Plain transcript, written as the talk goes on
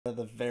At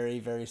the very,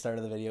 very start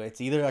of the video. It's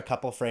either a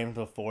couple frames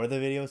before the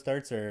video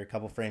starts or a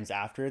couple frames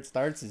after it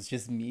starts. It's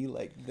just me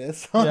like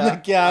this on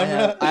the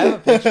camera. I have a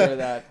picture of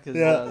that because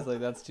Yeah. I was like,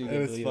 that's too good. It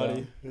was to leave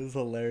funny. out. It was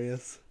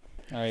hilarious.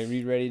 All right,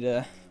 Reed, ready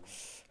to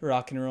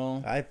rock and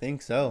roll? I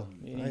think so.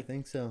 Yeah. I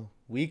think so.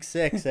 Week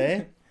 6,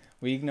 eh?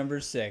 Week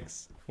number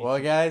 6. Well,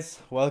 guys,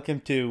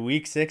 welcome to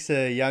week 6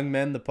 of Young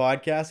Men, the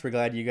podcast. We're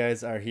glad you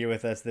guys are here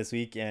with us this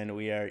week, and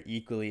we are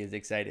equally as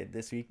excited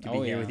this week to be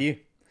here with you.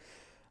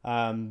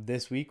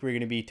 This week, we're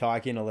going to be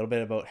talking a little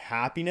bit about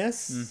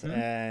happiness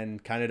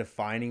and kind of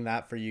defining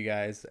that for you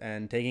guys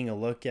and taking a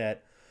look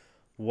at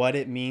what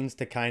it means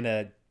to kind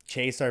of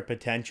chase our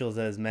potentials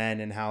as men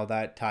and how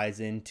that ties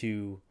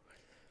into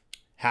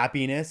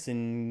happiness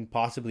and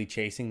possibly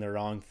chasing the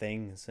wrong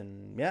things.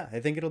 And yeah, I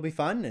think it'll be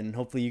fun, and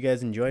hopefully you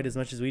guys enjoy it as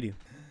much as we do.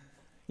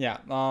 Yeah.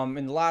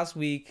 In the last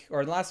week,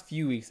 or the last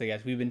few weeks, I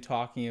guess, we've been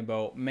talking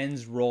about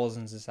men's roles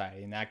in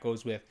society, and that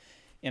goes with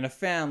in a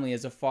family,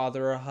 as a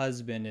father or a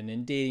husband, and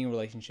in dating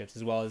relationships,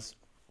 as well as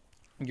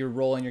your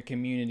role in your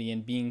community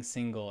and being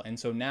single. And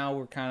so now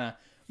we're kind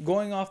of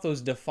going off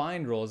those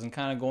defined roles and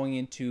kind of going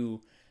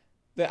into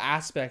the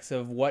aspects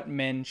of what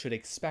men should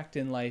expect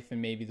in life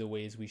and maybe the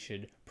ways we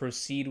should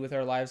proceed with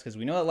our lives, because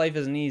we know that life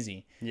isn't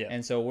easy. Yeah.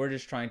 And so we're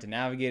just trying to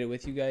navigate it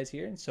with you guys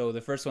here. And so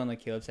the first one,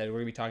 like Caleb said, we're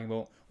going to be talking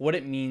about what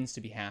it means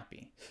to be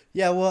happy.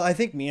 Yeah, well, I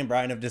think me and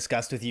Brian have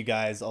discussed with you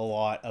guys a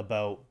lot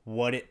about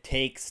what it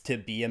takes to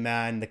be a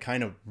man, the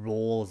kind of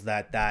roles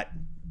that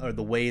or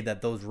the way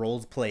that those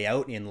roles play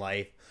out in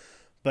life.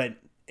 But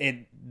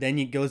then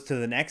it goes to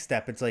the next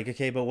step. It's like,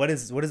 okay, but what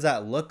does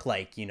that look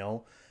like, you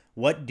know?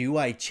 What do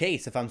I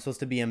chase if I'm supposed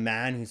to be a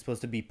man who's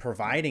supposed to be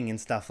providing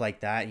and stuff like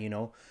that, you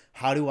know?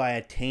 How do I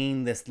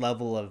attain this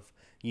level of,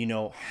 you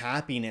know,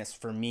 happiness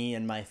for me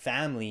and my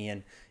family?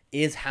 And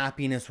is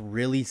happiness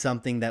really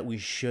something that we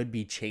should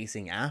be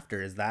chasing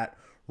after? Is that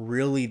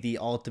really the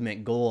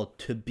ultimate goal,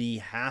 to be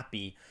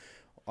happy?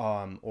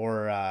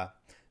 Or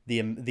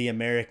the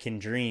American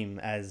dream,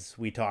 as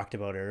we talked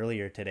about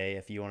earlier today,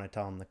 if you want to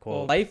tell them the quote.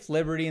 Well, life,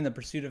 liberty, and the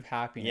pursuit of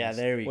happiness. Yeah,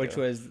 there we go. Which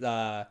was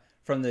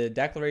from the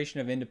Declaration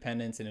of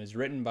Independence, and it was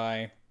written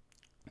by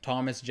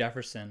Thomas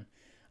Jefferson.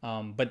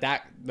 But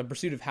the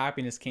pursuit of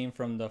happiness came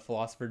from the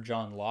philosopher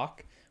John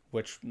Locke,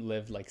 which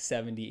lived like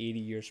 70, 80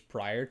 years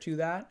prior to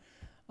that.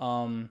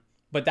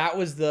 But that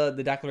was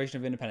the Declaration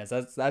of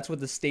Independence. That's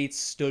what the states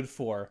stood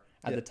for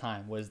at the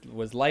time,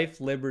 was life,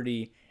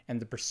 liberty,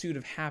 and the pursuit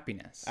of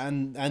happiness.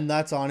 And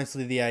that's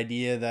honestly the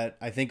idea that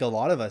I think a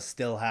lot of us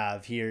still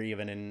have here,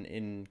 even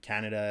in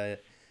Canada.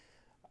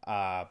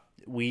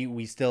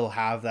 We still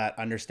have that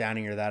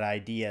understanding or that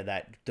idea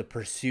that the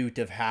pursuit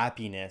of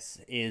happiness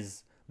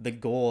is the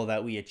goal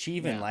that we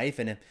achieve in life.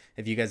 And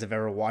if you guys have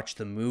ever watched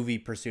the movie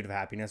Pursuit of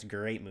Happiness,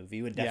 great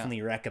movie, would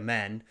definitely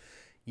recommend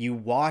you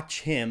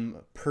watch him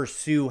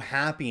pursue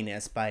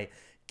happiness by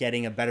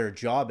getting a better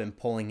job and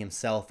pulling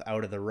himself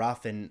out of the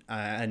rough and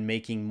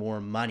making more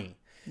money.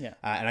 Yeah.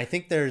 And I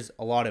think there's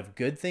a lot of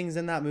good things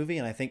in that movie,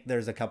 and I think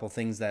there's a couple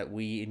things that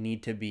we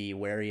need to be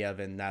wary of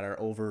and that are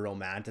over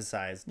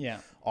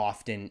romanticized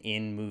often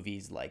in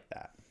movies like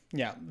that.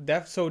 Yeah.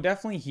 So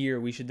definitely here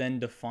we should then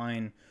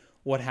define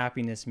what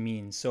happiness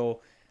means.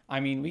 So I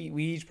mean,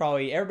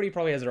 everybody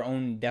probably has their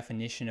own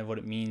definition of what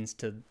it means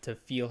to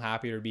feel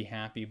happy or be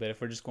happy. But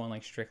if we're just going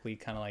like strictly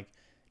kind of like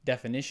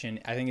definition,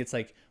 I think it's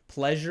like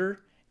pleasure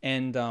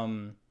and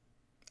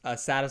a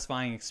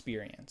satisfying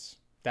experience.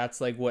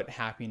 That's like what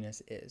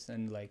happiness is.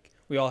 And like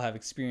we all have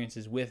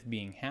experiences with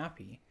being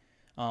happy.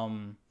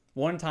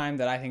 One time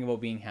that I think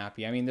about being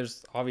happy, I mean,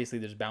 there's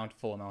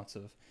bountiful amounts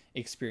of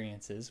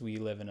experiences. We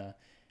live in a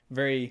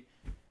very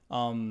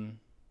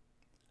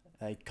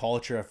a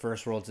culture of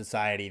first world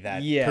society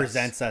that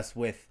presents us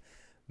with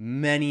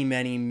many,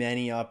 many,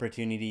 many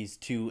opportunities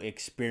to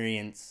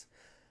experience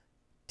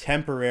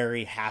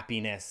temporary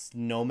happiness,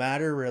 no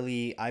matter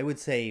really, I would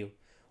say,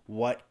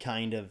 what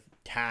kind of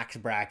tax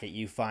bracket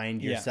you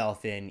find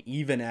yourself in.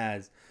 Even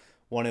as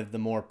one of the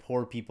more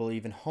poor people,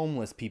 even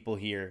homeless people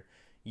here,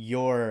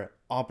 your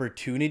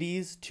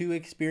opportunities to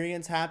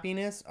experience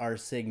happiness are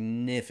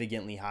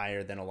significantly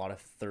higher than a lot of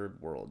third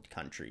world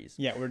countries.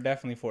 Yeah, we're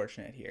definitely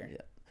fortunate here.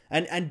 Yeah.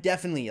 And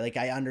definitely, like,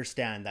 I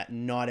understand that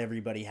not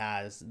everybody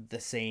has the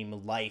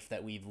same life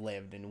that we've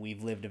lived, and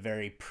we've lived a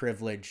very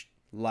privileged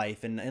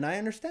life, and I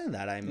understand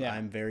that.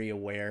 I'm very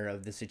aware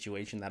of the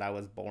situation that I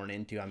was born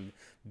into. I'm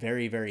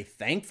very, very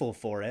thankful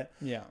for it.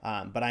 Yeah.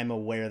 But I'm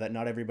aware that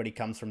not everybody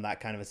comes from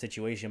that kind of a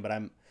situation.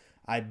 But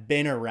I've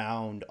been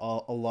around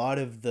a lot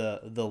of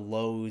the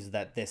lows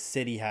that this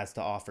city has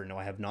to offer. No,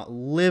 I have not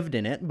lived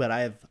in it, but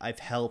I've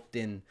helped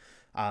in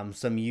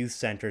some youth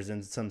centers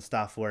and some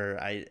stuff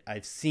where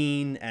I've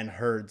seen and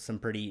heard some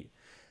pretty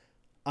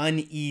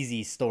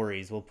uneasy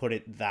stories. We'll put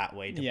it that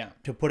way,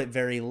 to put it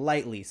very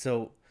lightly.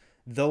 So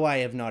though I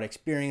have not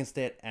experienced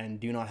it and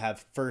do not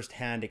have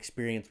firsthand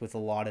experience with a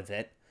lot of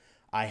it,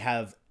 I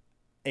have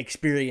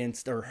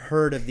experienced or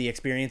heard of the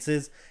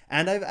experiences,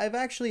 and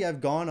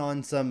I've gone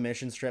on some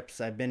mission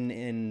trips. I've been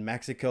in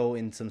Mexico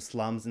in some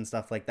slums and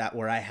stuff like that,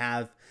 where I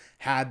have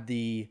had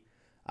the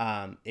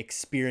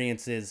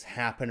experiences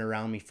happen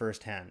around me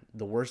firsthand.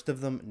 The worst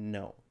of them,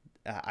 no.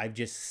 I've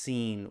just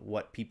seen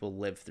what people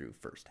live through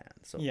firsthand.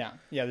 So Yeah,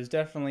 there's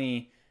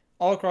definitely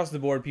all across the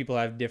board people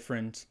have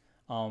different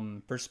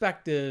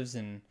perspectives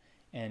and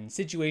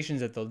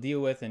situations that they'll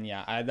deal with, and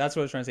that's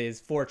what I was trying to say is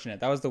fortunate.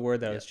 That was the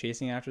word that I was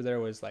chasing after. There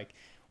was like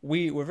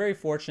we're very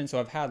fortunate. So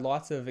I've had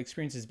lots of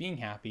experiences being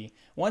happy.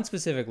 One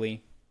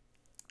specifically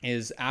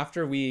is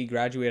after we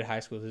graduated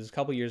high school. This was a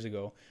couple years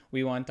ago.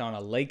 We went on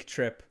a lake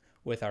trip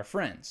with our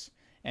friends.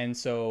 And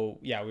so,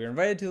 we were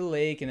invited to the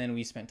lake, and then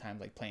we spent time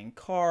like playing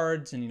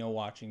cards and,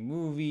 watching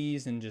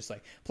movies and just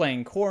like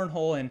playing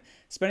cornhole and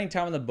spending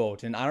time on the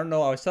boat. And I don't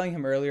know, I was telling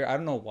him earlier, I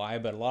don't know why,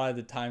 but a lot of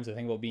the times I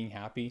think about being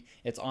happy,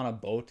 it's on a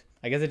boat.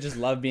 I guess I just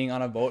love being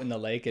on a boat in the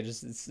lake.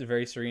 It's a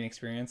very serene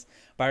experience.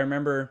 But I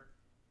remember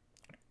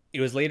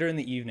it was later in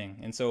the evening,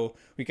 and so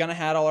we kind of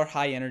had all our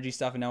high energy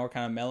stuff, and now we're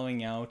kind of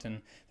mellowing out,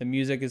 and the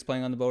music is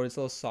playing on the boat. It's a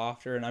little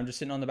softer, and I'm just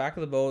sitting on the back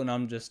of the boat, and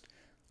I'm just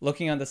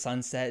looking on the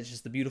sunset. It's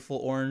just the beautiful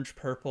orange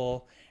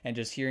purple, and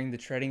just hearing the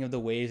treading of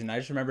the waves. And I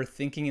just remember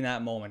thinking in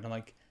that moment, I'm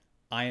like,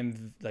 I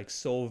am like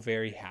so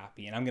very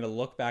happy, and I'm gonna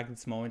look back at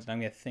this moment, and I'm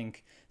gonna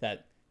think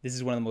that this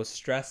is one of the most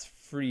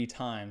stress-free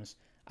times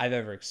I've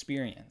ever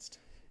experienced.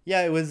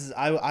 Yeah, it was.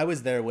 I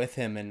was there with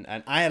him,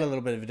 and I had a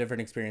little bit of a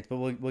different experience, but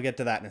we'll get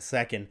to that in a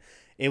second.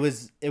 It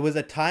was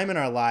a time in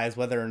our lives,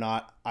 whether or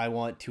not I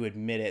want to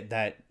admit it,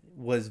 that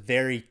was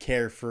very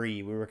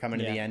carefree. We were coming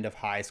to the end of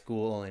high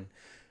school,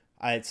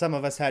 and some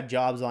of us had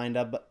jobs lined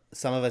up, but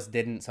some of us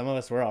didn't. Some of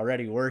us were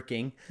already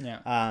working.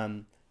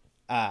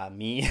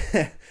 Me,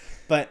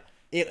 but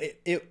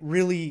it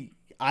really.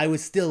 I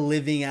was still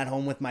living at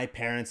home with my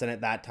parents, and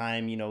at that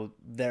time,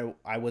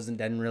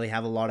 didn't really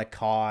have a lot of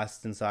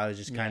costs, and so I was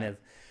just kind of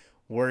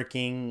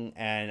working,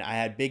 and I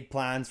had big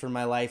plans for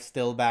my life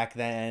still back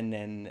then,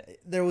 and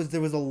there was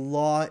a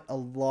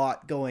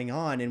lot going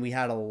on, and we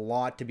had a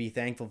lot to be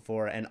thankful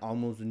for, and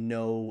almost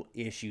no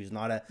issues,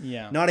 not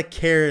a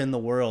care in the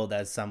world,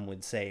 as some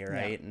would say,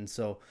 right? And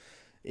so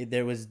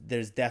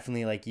there's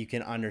definitely, like, you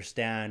can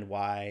understand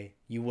why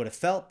you would have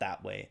felt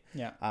that way.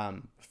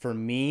 For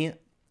me,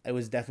 it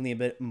was definitely a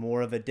bit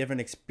more of a different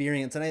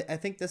experience, and I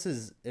think this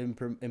is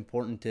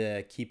important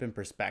to keep in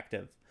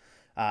perspective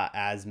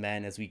as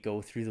men, as we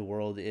go through the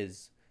world,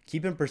 is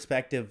keep in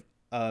perspective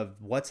of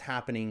what's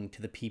happening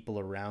to the people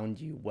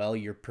around you while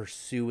you're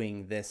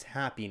pursuing this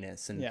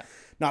happiness. And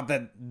not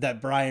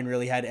that Brian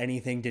really had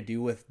anything to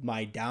do with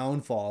my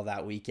downfall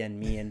that weekend.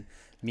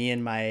 Me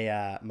and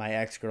my my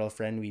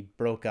ex-girlfriend, we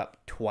broke up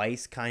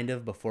twice kind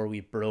of before we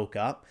broke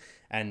up,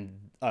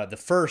 and the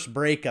first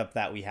breakup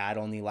that we had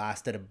only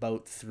lasted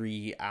about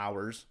 3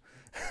 hours.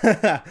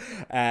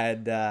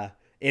 And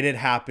it had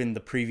happened the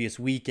previous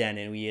weekend,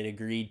 and we had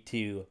agreed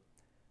to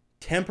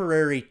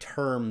temporary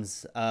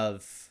terms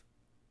of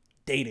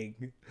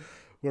dating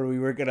where we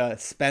were gonna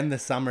spend the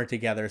summer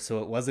together,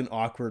 so it wasn't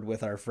awkward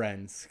with our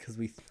friends, because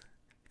we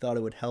thought it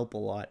would help a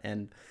lot,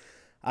 and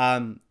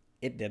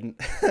it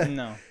didn't.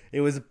 No. It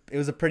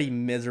was a pretty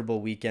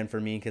miserable weekend for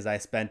me, because I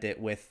spent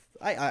it with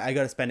I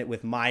got to spend it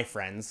with my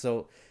friends.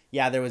 So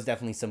yeah, there was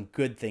definitely some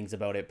good things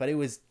about it, but it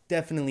was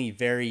definitely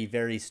very,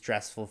 very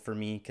stressful for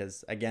me,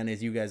 because again,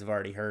 as you guys have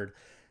already heard,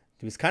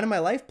 it was kind of my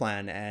life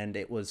plan, and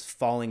it was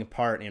falling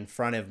apart in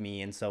front of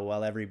me. And so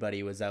while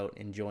everybody was out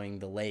enjoying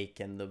the lake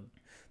and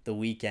the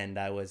weekend,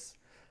 I was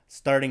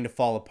starting to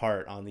fall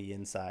apart on the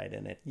inside,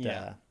 and it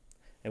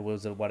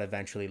was what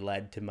eventually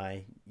led to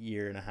my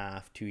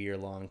 1.5 2-year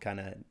long kind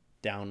of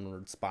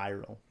downward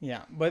spiral.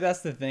 Yeah, but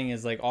that's the thing,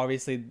 is like,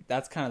 obviously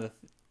that's kind of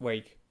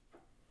like,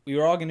 we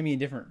were all going to be in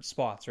different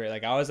spots, right?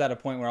 Like, I was at a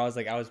point where I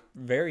was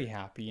very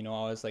happy, I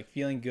was like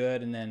feeling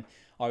good, and then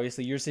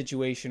obviously your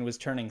situation was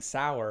turning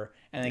sour,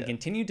 and then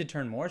continued to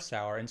turn more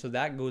sour. And so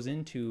that goes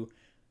into,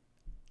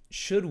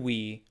 should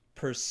we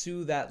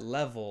pursue that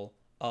level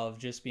of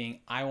just being,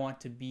 I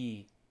want to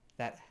be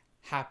that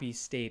happy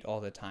state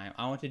all the time,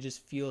 I want to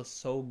just feel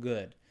so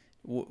good?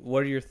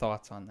 What are your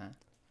thoughts on that?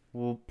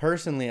 Well,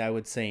 personally, I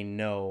would say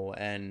no,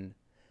 and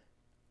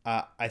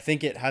I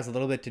think it has a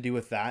little bit to do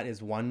with that.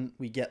 Is one,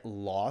 we get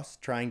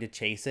lost trying to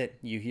chase it.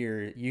 You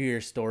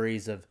hear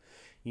stories of,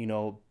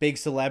 big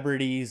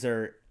celebrities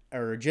or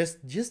just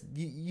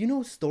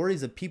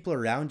stories of people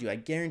around you. I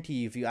guarantee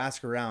you, if you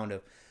ask around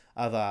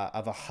of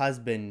a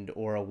husband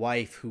or a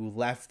wife who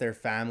left their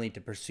family to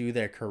pursue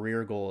their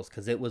career goals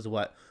because it was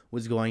what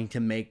was going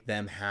to make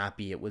them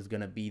happy, it was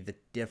going to be the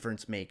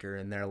difference maker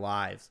in their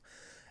lives.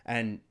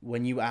 And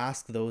when you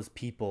ask those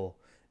people,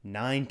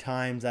 9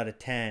 times out of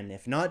 10,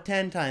 if not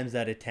 10 times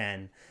out of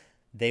 10,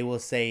 they will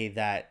say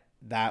that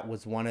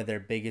was one of their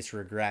biggest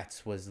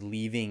regrets, was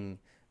leaving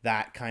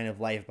that kind of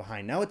life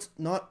behind. Now, it's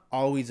not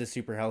always a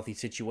super healthy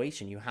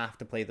situation. You have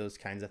to play those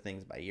kinds of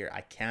things by ear.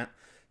 I can't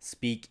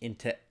speak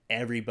into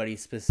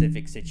everybody's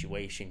specific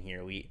situation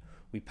here. We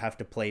have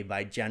to play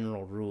by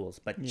general rules.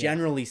 But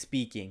generally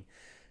speaking,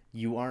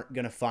 you aren't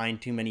going to find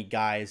too many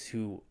guys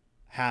who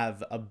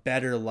have a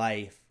better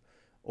life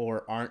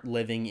or aren't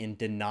living in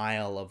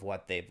denial of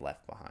what they've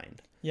left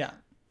behind. Yeah.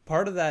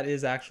 Part of that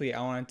is actually, I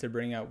wanted to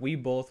bring up, we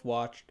both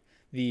watched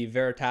the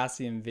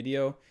Veritasium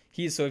video.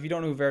 So if you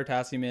don't know who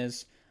Veritasium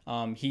is,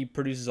 he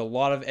produces a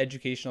lot of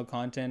educational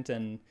content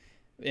and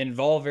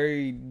involve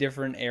very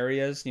different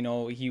areas. You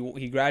know,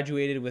 he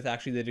graduated with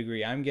actually the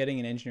degree I'm getting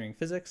in engineering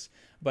physics,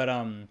 but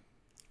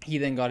he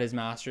then got his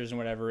master's and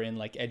whatever in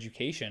like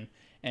education,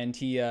 and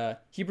he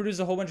produced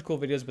a whole bunch of cool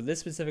videos. But this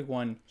specific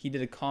one, he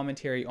did a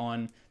commentary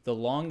on the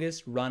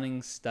longest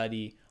running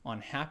study on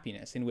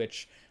happiness, in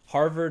which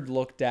Harvard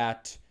looked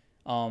at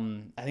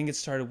I think it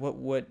started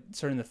what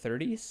started in the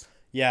 30s.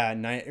 Yeah,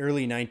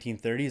 early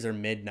 1930s or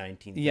mid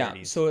 1930s. Yeah,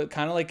 so it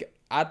kind of like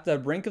at the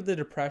brink of the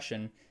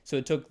Depression. So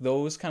it took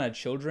those kind of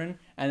children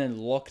and then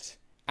looked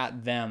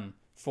at them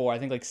for I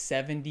think like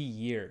 70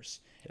 years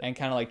and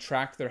kind of like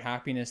tracked their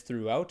happiness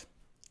throughout.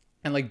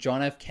 And like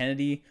John F.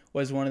 Kennedy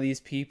was one of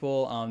these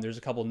people. There's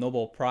a couple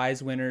Nobel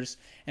Prize winners.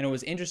 And what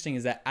was interesting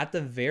is that at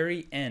the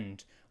very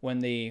end, when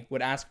they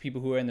would ask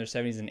people who are in their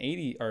 70s and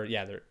 80s, or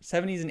yeah, their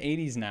 70s and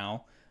 80s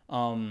now,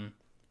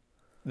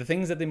 the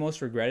things that they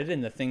most regretted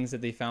and the things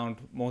that they found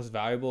most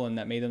valuable and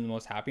that made them the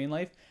most happy in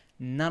life,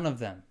 none of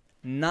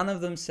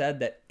them said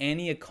that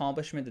any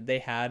accomplishment that they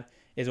had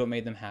is what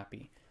made them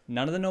happy.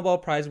 None of the Nobel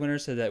Prize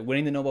winners said that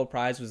winning the Nobel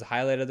Prize was the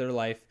highlight of their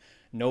life.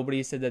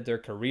 Nobody said that their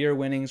career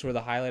winnings were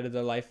the highlight of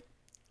their life.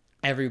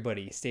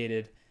 Everybody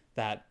stated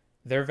that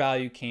their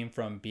value came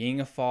from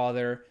being a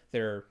father,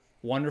 their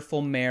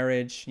wonderful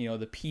marriage, you know,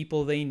 the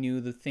people they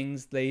knew, the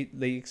things they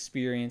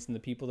experienced, and the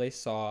people they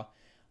saw.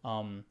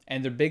 And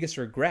their biggest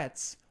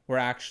regrets were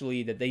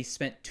actually that they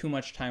spent too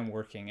much time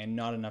working and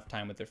not enough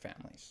time with their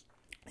families.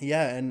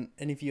 Yeah, and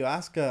if you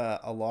ask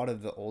a lot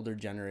of the older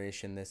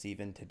generation this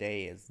even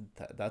today,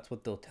 that's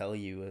what they'll tell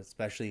you,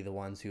 especially the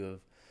ones who have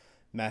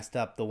messed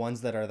up. The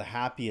ones that are the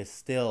happiest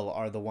still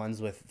are the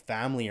ones with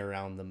family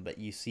around them. But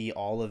you see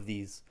all of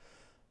these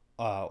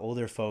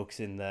older folks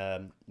in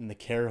the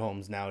care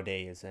homes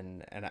nowadays,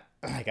 and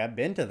like I've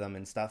been to them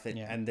and stuff,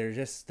 and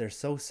they're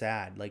so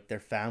sad. Like their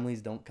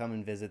families don't come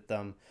and visit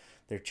them.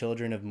 Their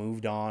children have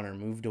moved on or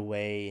moved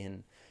away,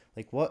 and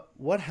like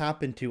what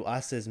happened to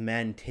us as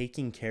men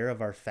taking care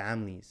of our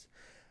families,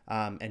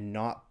 and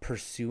not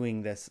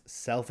pursuing this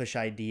selfish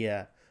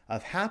idea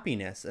of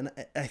happiness? And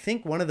I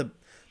think one of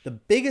the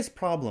biggest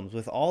problems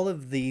with all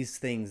of these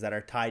things that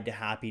are tied to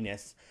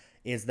happiness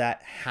is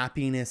that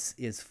happiness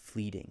is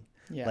fleeting.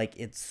 Yeah. Like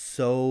it's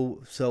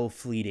so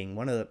fleeting.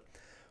 One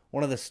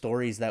of the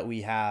stories that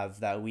we have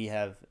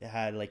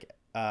had like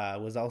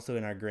was also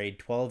in our grade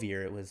 12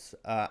 year. It was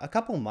a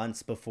couple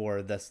months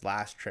before this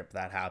last trip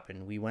that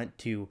happened. We went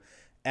to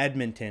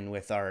Edmonton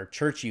with our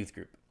church youth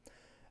group,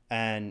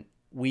 and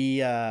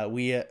we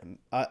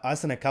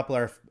us and a couple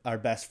of our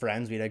best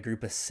friends, we had a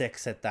group of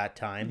 6 at that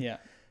time. Yeah.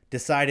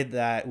 Decided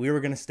that we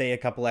were going to stay a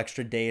couple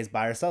extra days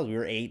by ourselves. We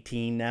were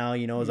 18 now,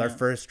 you know, it was our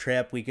first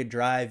trip. We could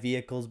drive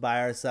vehicles by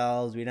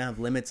ourselves. We didn't have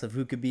limits of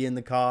who could be in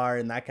the car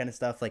and that kind of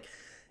stuff. Like,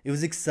 it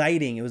was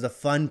exciting. It was a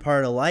fun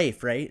part of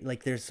life, right?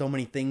 Like, there's so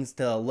many things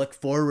to look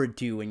forward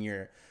to when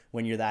you're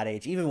that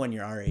age, even when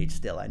you're our age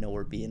still. I know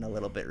we're being a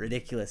little bit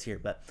ridiculous here,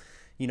 but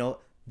you know,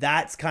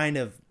 that's kind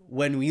of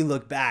when we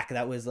look back,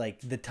 that was like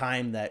the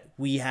time that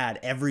we had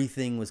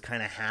everything was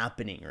kind of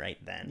happening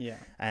right then. Yeah.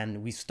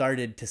 And we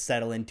started to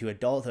settle into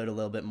adulthood a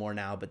little bit more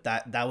now, but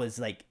that was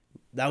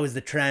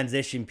the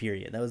transition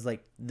period. That was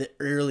like the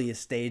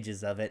earliest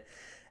stages of it.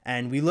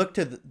 And we looked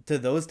to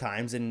those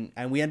times, and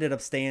we ended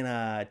up staying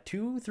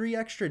 2-3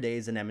 extra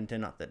days in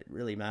Edmonton. Not that it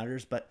really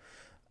matters, but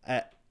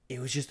it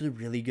was just a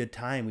really good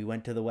time. We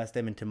went to the West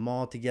Edmonton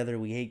Mall together.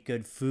 We ate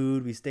good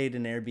food. We stayed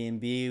in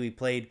Airbnb. We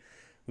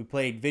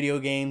played video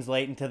games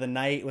late into the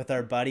night with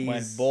our buddies.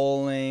 Went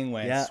bowling,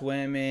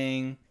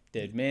 swimming,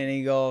 did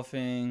mini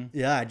golfing.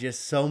 Yeah,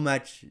 just so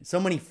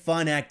many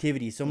fun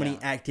activities,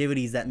 many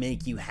activities that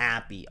make you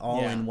happy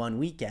all in one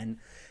weekend.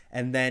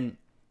 And then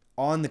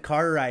on the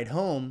car ride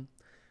home,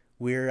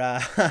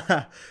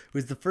 it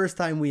was the first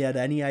time we had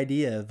any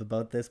idea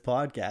about this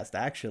podcast,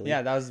 actually.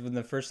 Yeah, that was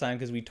the first time,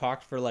 because we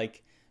talked for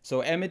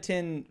so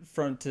Edmonton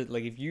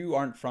if you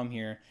aren't from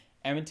here,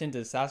 Edmonton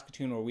to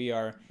Saskatoon, where we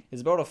are,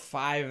 is about a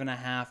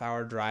 5.5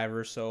 hour drive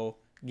or so,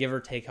 give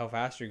or take how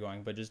fast you're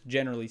going, but just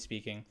generally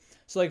speaking.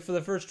 So like for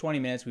the first 20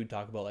 minutes, we would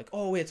talk about like,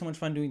 oh, we had so much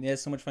fun doing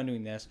this, so much fun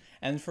doing this.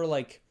 And for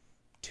like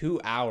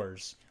 2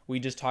 hours, we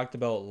just talked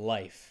about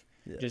life,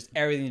 just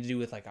everything to do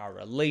with like our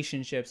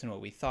relationships and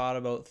what we thought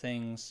about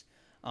things.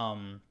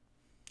 And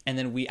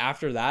then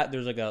after that,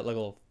 there's like a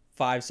little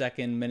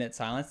 5-second minute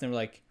silence. And we're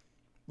like,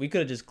 we could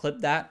have just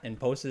clipped that and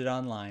posted it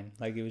online.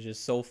 Like it was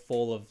just so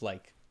full of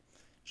like,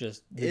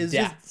 just the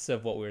depths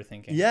of what we were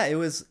thinking. Yeah, it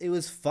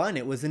was fun.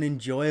 It was an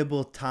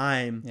enjoyable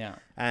time. Yeah.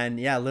 And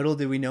little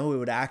did we know it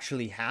would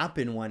actually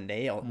happen one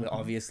day,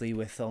 obviously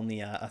with only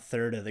a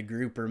third of the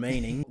group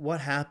remaining.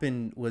 What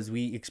happened was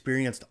we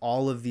experienced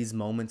all of these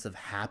moments of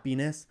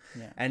happiness,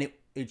 and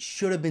it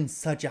should have been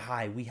such a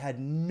high. We had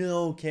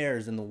no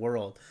cares in the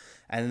world.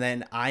 And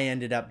then I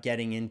ended up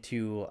getting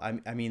into,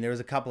 I mean, there was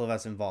a couple of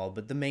us involved,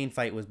 but the main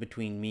fight was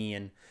between me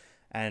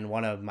and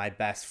one of my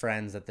best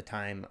friends at the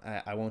time.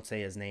 I won't say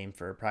his name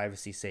for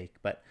privacy's sake,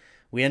 but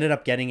we ended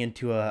up getting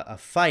into a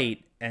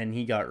fight, and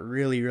he got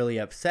really, really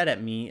upset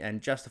at me,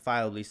 and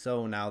justifiably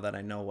so now that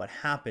I know what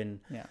happened.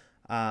 Yeah.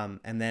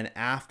 And then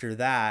after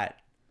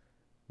that,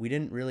 we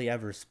didn't really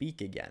ever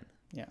speak again.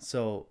 Yeah.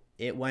 So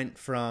it went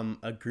from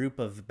a group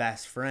of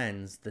best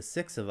friends, the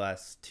 6 of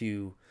us,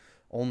 to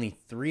only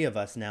 3 of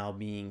us now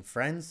being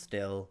friends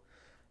still,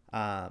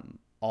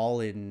 all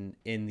in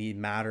the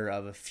matter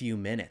of a few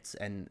minutes.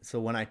 And so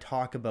when I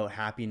talk about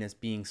happiness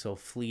being so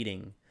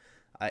fleeting,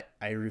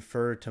 I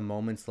refer to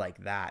moments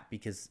like that,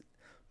 because,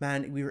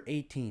 man, we were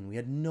 18. We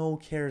had no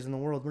cares in the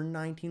world. We're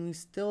 19. We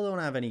still don't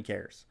have any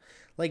cares.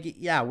 Like,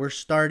 yeah, we're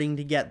starting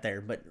to get there,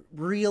 but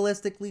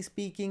realistically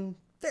speaking,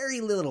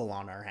 very little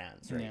on our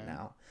hands right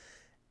now.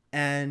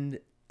 And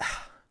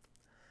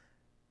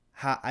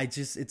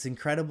it's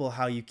incredible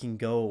how you can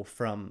go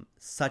from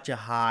such a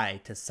high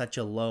to such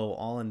a low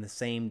all in the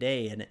same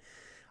day. And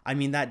I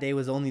mean, that day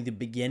was only the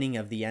beginning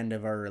of the end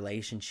of our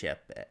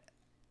relationship.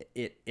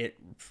 It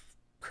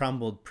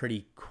crumbled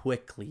pretty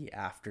quickly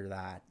after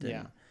that.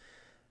 And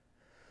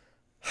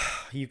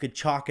you could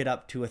chalk it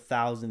up to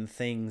 1,000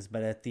 things,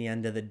 but at the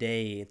end of the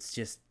day, it's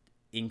just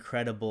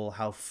incredible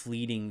how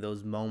fleeting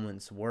those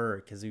moments were,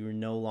 because we were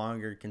no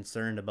longer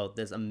concerned about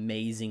this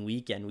amazing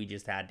weekend we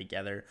just had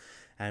together,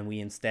 and we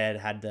instead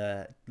had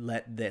to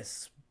let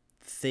this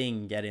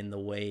thing get in the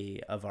way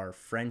of our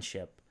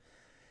friendship.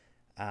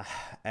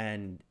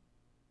 And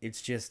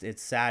it's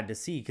sad to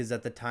see, because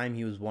at the time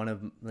he was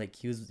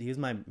he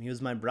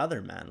was my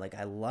brother, man. Like,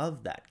 I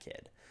loved that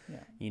kid. Yeah.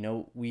 You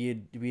know,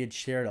 we had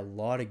shared a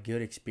lot of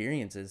good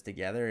experiences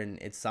together,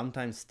 and it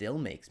sometimes still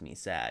makes me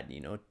sad. You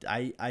know,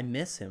 I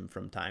miss him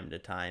from time to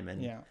time,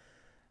 and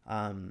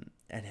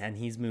and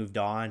he's moved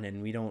on,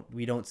 and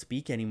we don't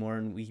speak anymore,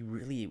 and we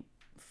really,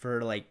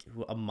 for like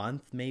a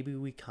month maybe,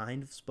 we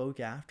kind of spoke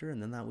after,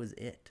 and then that was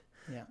it.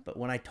 Yeah. But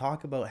when I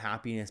talk about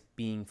happiness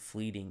being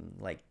fleeting,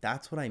 like,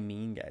 that's what I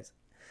mean, guys.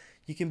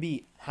 You can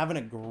be having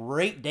a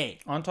great day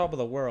on top of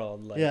the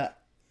world, like, yeah,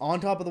 on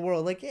top of the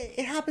world. Like,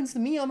 it happens to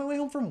me on my way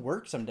home from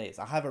work some days.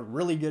 I'll have a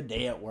really good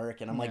day at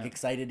work, and I'm like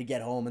excited to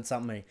get home and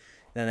something.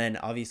 And then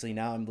obviously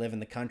now I'm living in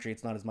the country,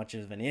 it's not as much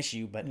of an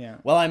issue. But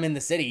while I'm in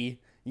the city,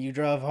 you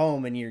drove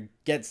home and you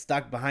get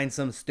stuck behind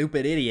some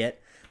stupid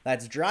idiot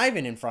that's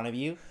driving in front of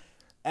you,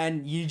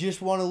 and you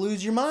just want to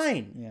lose your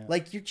mind. Yeah.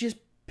 Like, you're just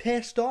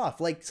pissed off.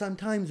 Like,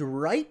 sometimes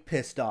right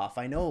pissed off.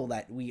 I know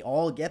that we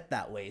all get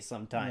that way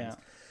sometimes.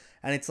 Yeah.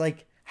 And it's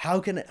like, how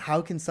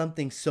can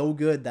something so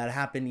good that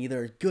happened,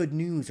 either good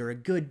news or a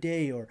good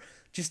day or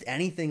just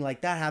anything like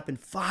that, happen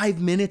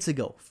 5 minutes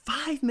ago?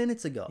 5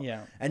 minutes ago.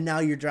 Yeah. And now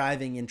you're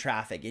driving in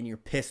traffic and you're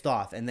pissed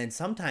off. And then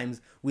sometimes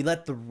we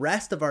let the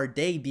rest of our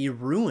day be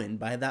ruined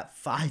by that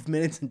 5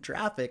 minutes in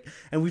traffic,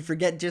 and we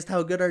forget just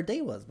how good our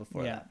day was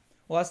before that.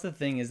 Well, that's the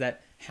thing, is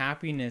that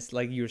happiness,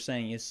 like you were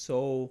saying, is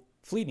so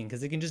fleeting,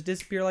 because it can just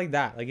disappear like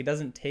that. Like, it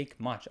doesn't take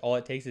much. All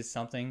it takes is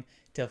something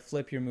to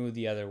flip your mood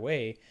the other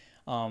way.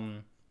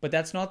 But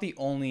that's not the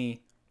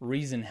only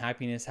reason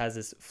happiness has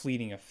this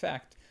fleeting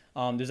effect.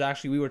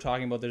 We were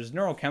talking about, there's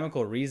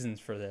neurochemical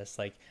reasons for this.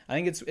 Like, I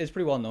think it's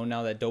pretty well known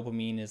now that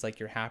dopamine is like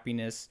your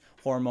happiness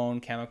hormone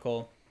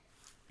chemical.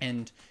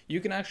 And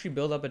you can actually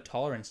build up a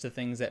tolerance to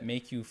things that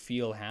make you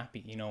feel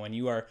happy. You know, when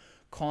you are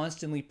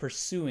constantly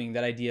pursuing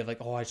that idea of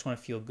like, oh, I just want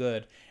to feel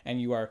good, and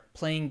you are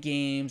playing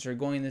games or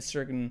going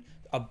to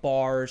a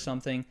bar or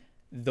something,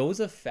 those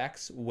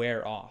effects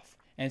wear off.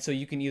 And so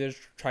you can either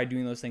try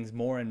doing those things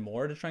more and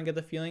more to try and get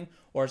the feeling,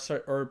 or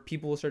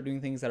people will start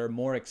doing things that are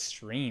more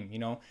extreme. You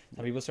know,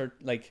 some people start,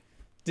 like,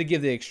 to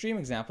give the extreme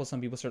example, some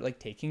people start like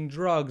taking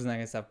drugs and that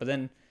kind of stuff. But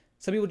then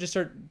some people just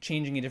start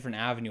changing a different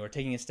avenue or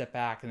taking a step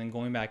back and then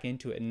going back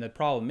into it. And the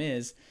problem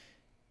is,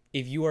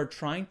 if you are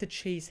trying to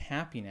chase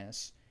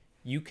happiness,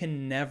 you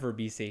can never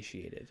be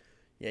satiated.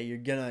 Yeah, you're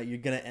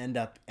gonna end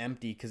up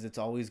empty, because it's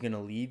always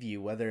gonna leave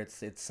you, whether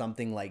it's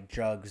something like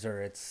drugs,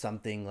 or it's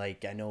something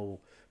like, I know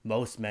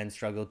most men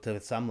struggle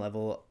to some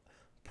level,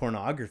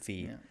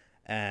 pornography.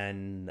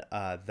 And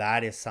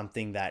that is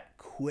something that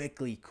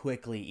quickly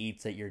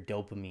eats at your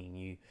dopamine.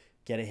 You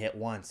get a hit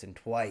once and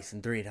twice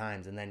and 3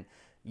 times, and then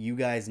you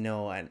guys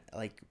know, and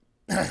like,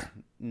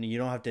 you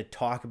don't have to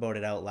talk about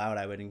it out loud.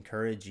 I would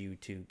encourage you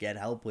to get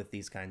help with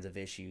these kinds of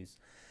issues.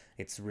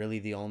 It's really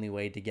the only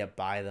way to get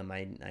by them.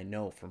 I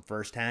know from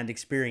firsthand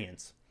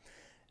experience.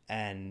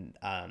 And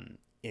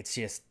it's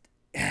just,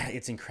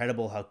 it's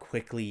incredible how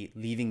quickly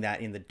leaving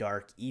that in the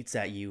dark eats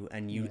at you,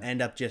 and you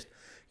end up just,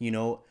 you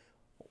know,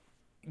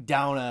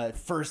 down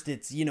first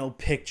it's, you know,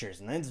 pictures,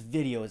 and then it's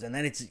videos, and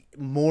then it's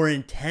more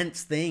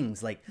intense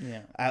things, like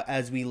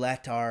as we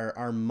let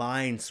our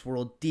mind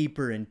swirl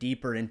deeper and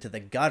deeper into the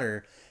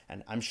gutter.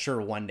 And I'm sure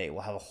one day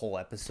we'll have a whole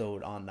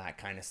episode on that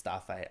kind of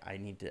stuff. I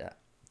need to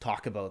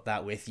talk about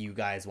that with you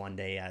guys one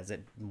day, as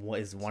it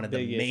was one of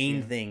the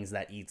main things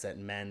that eats at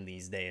men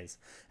these days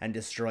and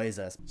destroys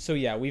us. So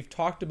yeah, we've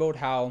talked about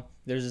how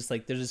there's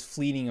this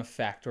fleeting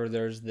effect, or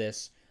there's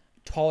this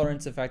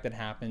tolerance effect that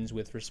happens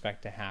with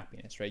respect to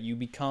happiness, right? You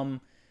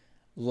become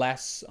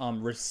less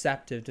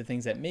receptive to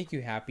things that make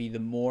you happy, the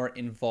more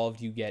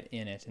involved you get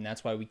in it. And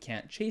that's why we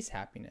can't chase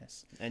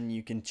happiness. And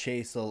you can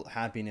chase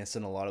happiness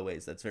in a lot of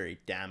ways that's very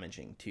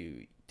damaging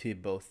to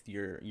both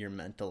your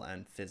mental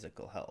and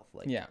physical health.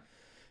 Like,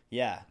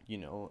 yeah, you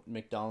know,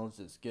 McDonald's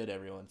is good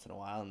every once in a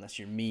while, unless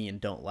you're me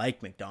and don't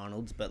like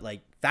McDonald's. But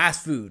like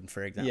fast food,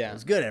 for example,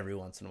 is good every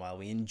once in a while.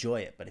 We enjoy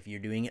it. But if you're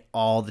doing it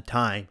all the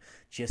time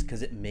just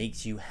because it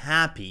makes you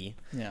happy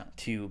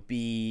to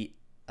be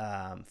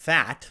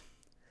fat,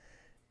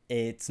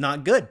 it's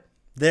not good.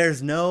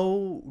 There's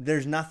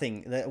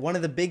nothing. One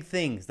of the big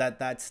things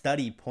that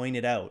study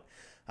pointed out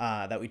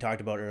that we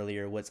talked about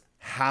earlier was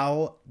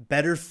how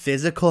better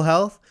physical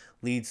health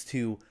leads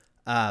to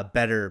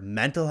better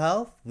mental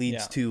health,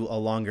 leads to a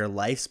longer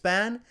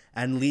lifespan,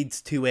 and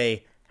leads to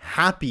a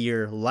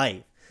happier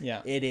life.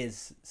 It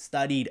is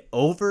studied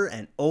over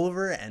and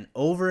over and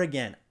over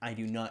again. I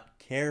do not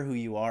care who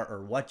you are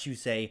or what you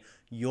say.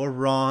 You're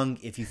wrong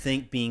if you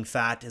think being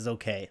fat is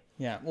okay.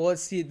 Well,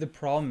 let's see. The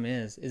problem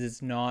is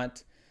it's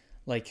not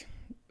like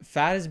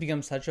fat has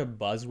become such a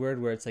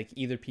buzzword where it's like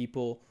either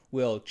people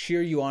will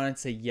cheer you on and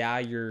say, yeah,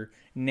 you're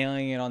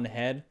nailing it on the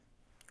head,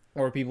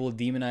 or people will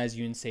demonize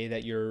you and say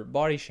that you're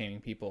body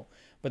shaming people.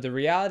 But the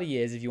reality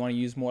is, if you want to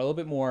use a little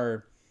bit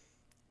more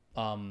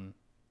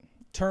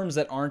terms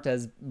that aren't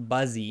as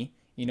buzzy,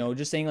 you know,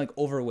 just saying like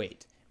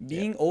overweight.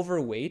 Being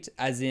overweight,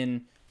 as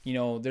in, you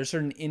know, there's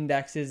certain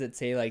indexes that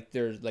say like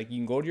there's like you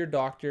can go to your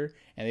doctor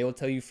and they will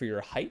tell you for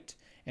your height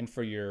and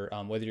for your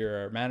whether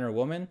you're a man or a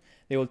woman,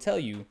 they will tell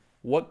you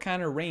what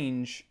kind of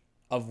range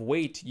of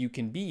weight you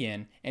can be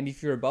in, and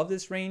if you're above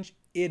this range,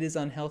 it is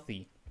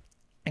unhealthy.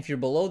 If you're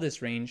below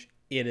this range,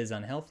 it is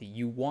unhealthy.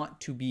 You want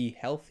to be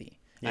healthy.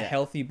 A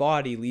healthy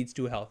body leads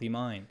to a healthy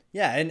mind.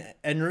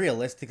 And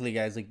realistically,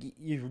 guys, like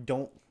you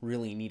don't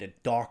really need a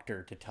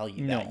doctor to tell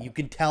you that. You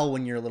can tell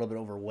when you're a little bit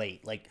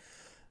overweight. Like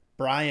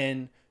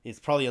Brian is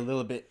probably a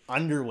little bit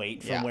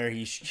underweight from where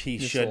he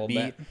should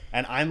be,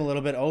 and I'm a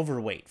little bit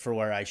overweight for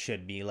where I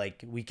should be.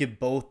 Like we could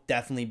both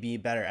definitely be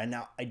better. And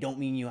now I don't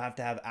mean you have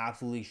to have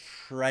absolutely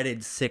shredded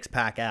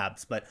 6-pack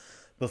abs, but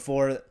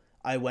before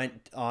I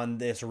went on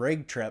this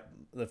rig trip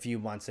a few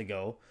months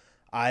ago,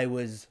 I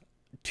was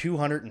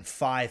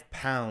 205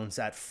 pounds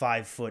at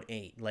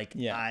 5'8". Like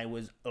I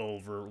was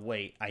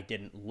overweight. I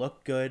didn't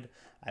look good.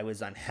 I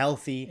was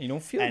unhealthy. You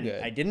don't feel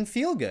good. I didn't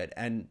feel good.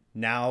 And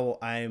now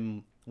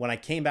when I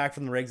came back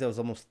from the rigs, I was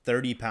almost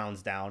 30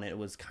 pounds down. It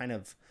was kind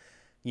of,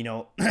 you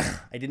know,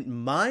 I didn't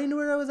mind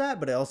where I was at,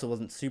 but it also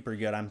wasn't super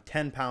good. I'm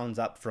 10 pounds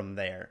up from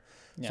there.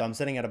 So I'm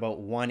sitting at about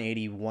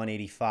 180,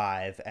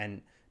 185.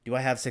 And do I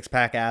have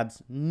 6-pack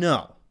abs?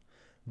 No.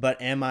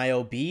 But am I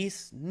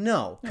obese?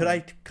 No. Could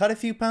I cut a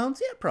few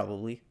pounds? Yeah,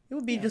 probably. It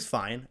would be just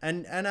fine.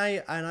 And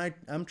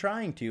I'm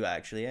trying to,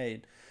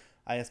 actually.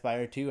 I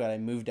aspire to. I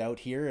moved out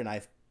here and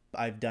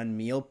I've done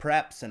meal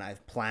preps and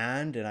I've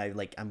planned and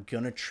I'm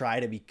going to try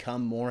to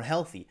become more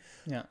healthy.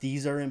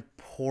 These are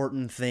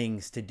important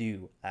things to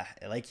do.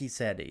 Like he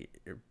said,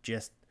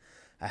 just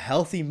a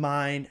healthy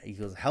mind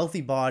equals a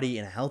healthy body,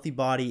 and a healthy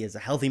body is a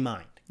healthy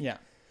mind. You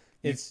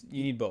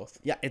need both.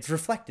 It's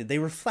reflected. They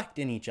reflect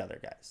in each other,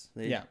 guys.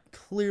 They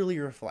clearly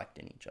reflect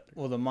in each other.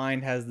 Well, the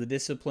mind has the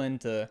discipline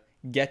to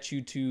get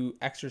you to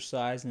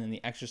exercise, and then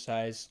the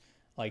exercise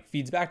like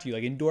feeds back to you.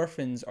 Like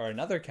endorphins are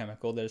another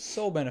chemical that is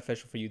so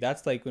beneficial for you.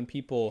 That's like when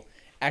people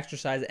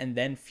exercise and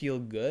then feel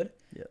good.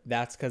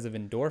 That's because of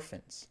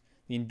endorphins.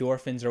 The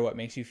endorphins are what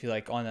makes you feel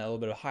like on that little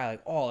bit of high,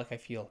 like, oh, like I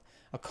feel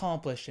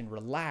accomplished and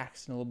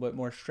relaxed and a little bit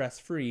more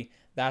stress-free.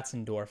 That's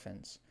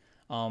endorphins.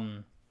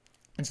 And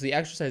so the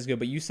exercise is good,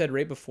 but you said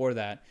right before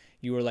that,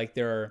 you were like,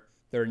 there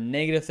are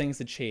negative things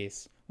to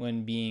chase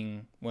when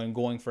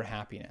going for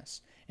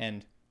happiness.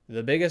 And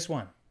the biggest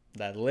one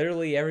that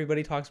literally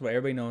everybody talks about,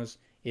 everybody knows,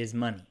 is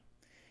money.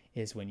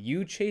 Is when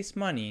you chase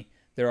money,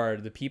 there are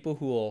the people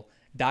who will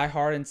die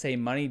hard and say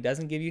money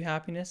doesn't give you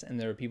happiness, and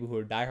there are people who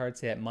are die hard and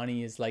say that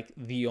money is like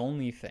the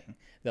only thing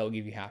that will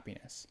give you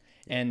happiness.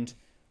 And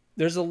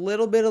there's a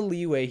little bit of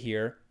leeway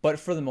here, but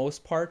for the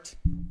most part,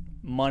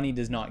 money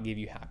does not give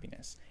you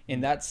happiness.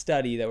 In that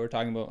study that we're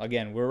talking about,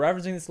 again, we're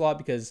referencing this a lot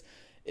because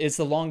it's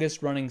the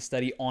longest running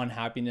study on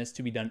happiness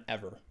to be done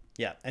ever.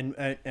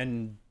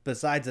 And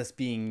besides us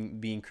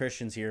being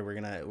Christians here, we're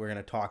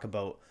gonna talk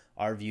about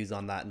our views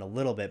on that in a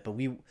little bit, but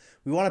we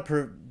want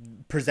to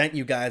present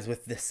you guys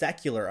with the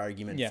secular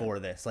argument for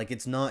this. Like,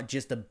 it's not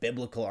just a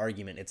biblical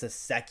argument, it's a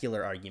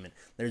secular argument.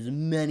 There's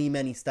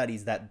many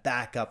studies that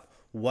back up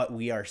what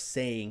we are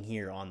saying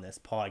here on this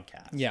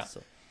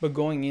podcast. But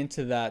going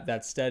into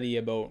that study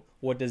about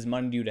what does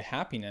money do to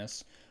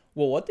happiness,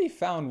 well, what they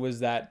found was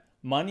that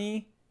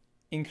money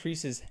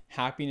increases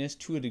happiness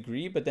to a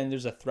degree, but then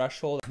there's a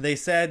threshold. They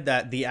said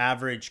that the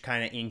average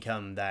kind of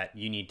income that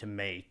you need to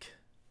make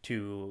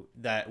to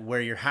that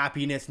where your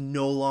happiness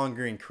no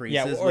longer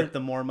increases with the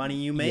more money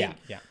you make.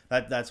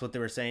 That's what they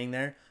were saying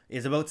there,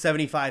 is about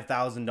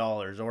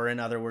 $75,000, or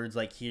in other words,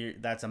 like here,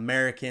 that's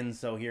American.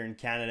 So here in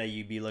Canada,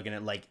 you'd be looking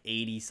at like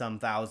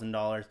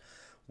 $80,000.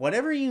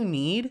 whatever you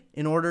need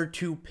in order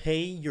to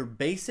pay your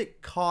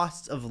basic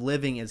costs of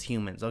living as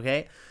humans,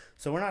 okay?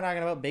 So we're not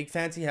talking about big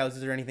fancy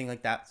houses or anything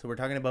like that. So we're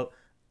talking about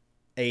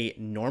a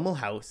normal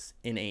house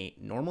in a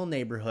normal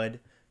neighborhood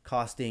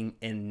costing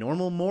a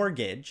normal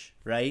mortgage,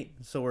 right?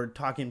 So we're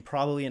talking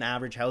probably an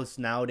average house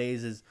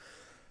nowadays is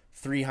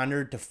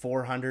 $300,000 to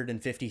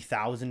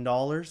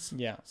 $450,000.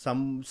 Yeah.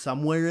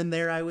 Somewhere in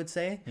there, I would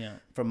say. Yeah.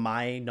 From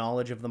my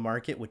knowledge of the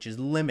market, which is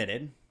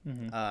limited,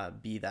 Mm-hmm.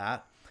 be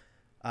that.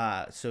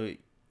 So,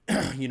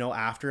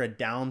 after a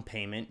down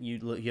payment,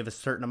 you have a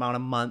certain amount a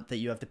month that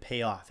you have to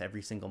pay off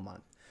every single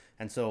month.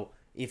 And so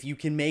if you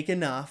can make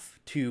enough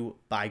to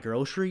buy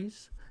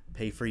groceries,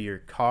 pay for your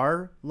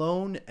car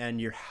loan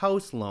and your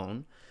house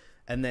loan,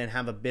 and then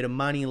have a bit of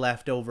money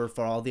left over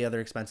for all the other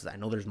expenses. I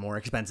know there's more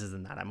expenses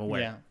than that. I'm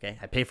aware. Yeah. Okay.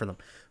 I pay for them.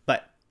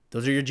 But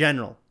those are your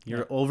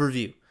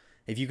overview.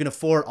 If you can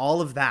afford all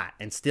of that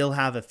and still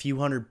have a few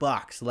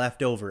 $100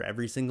 left over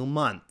every single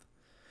month,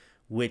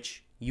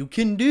 which you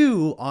can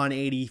do on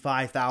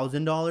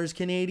 $85,000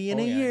 Canadian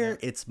a year,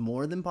 yeah. it's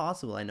more than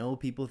possible. I know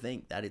people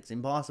think that it's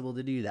impossible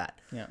to do that.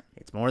 Yeah.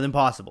 It's more than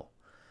possible.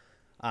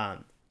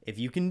 If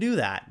you can do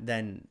that,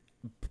 then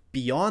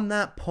beyond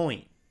that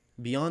point,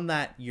 beyond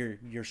that,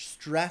 your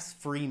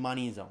stress-free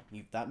money zone.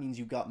 That means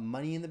you've got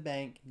money in the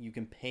bank. You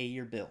can pay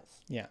your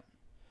bills. Yeah.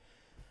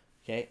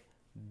 Okay?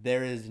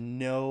 There is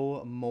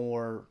no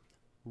more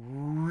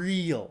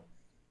real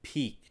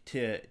peak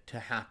to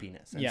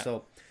happiness. And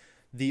so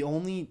the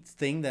only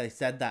thing that I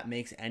said that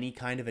makes any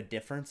kind of a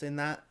difference in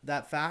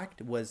that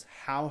fact was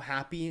how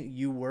happy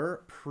you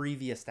were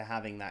previous to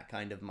having that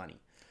kind of money.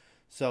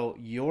 So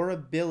your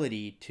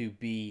ability to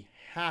be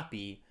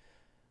happy,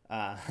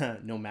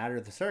 no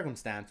matter the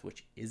circumstance,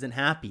 which isn't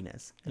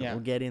happiness, and we'll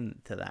get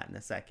into that in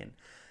a second,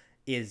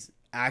 is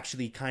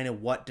actually kind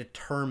of what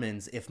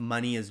determines if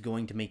money is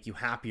going to make you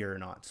happier or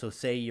not. So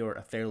say you're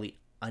a fairly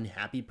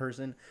unhappy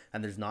person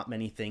and there's not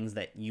many things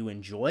that you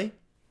enjoy,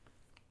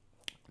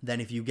 then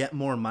if you get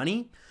more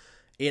money,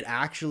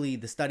 the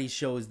study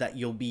shows that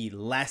you'll be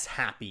less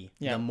happy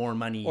the more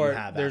money you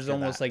have. There's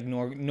almost like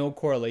no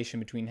correlation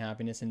between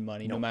happiness and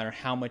money, no matter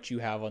how much you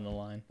have on the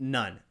line.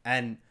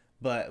 None.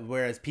 But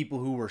whereas people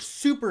who were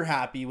super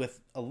happy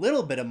with a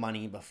little bit of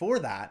money before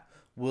that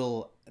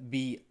will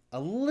be a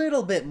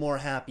little bit more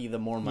happy the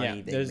more money they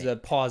make. There's a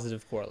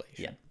positive correlation.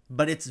 Yeah.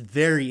 But it's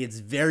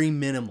very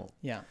minimal.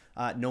 Yeah.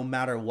 No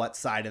matter what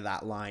side of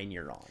that line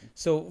you're on.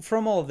 So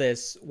from all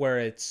this, where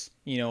it's,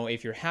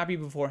 if you're happy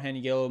beforehand,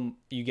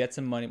 you get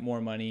some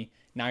more money.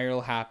 Now you're a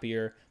little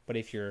happier. But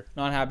if you're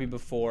not happy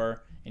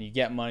before and you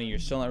get money, you're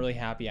still not really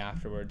happy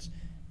afterwards.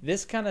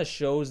 This kind of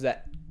shows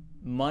that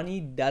money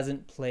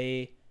doesn't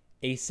play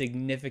a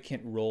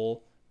significant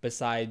role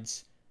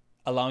besides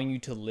allowing you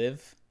to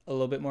live a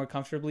little bit more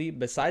comfortably.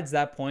 Besides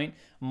that point,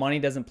 money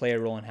doesn't play a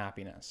role in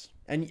happiness.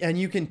 And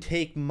you can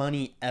take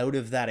money out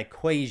of that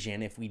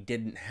equation if we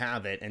didn't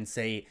have it and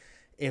say,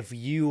 if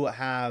you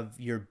have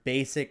your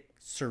basic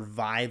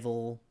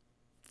survival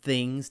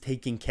things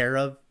taken care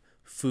of,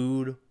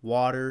 food,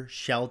 water,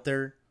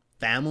 shelter,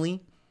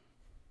 family,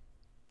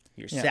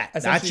 you're set.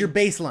 That's your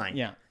baseline.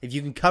 Yeah. If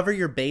you can cover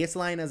your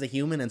baseline as a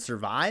human and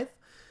survive,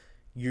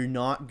 you're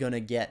not going to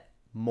get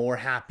more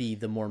happy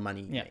the more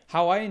money you make.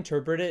 How I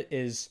interpret it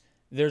is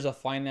there's a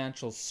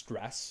financial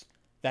stress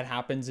that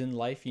happens in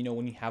life.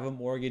 When you have a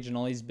mortgage and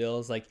all these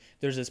bills, like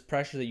there's this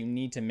pressure that you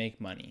need to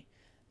make money.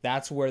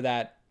 That's where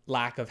that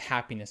lack of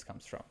happiness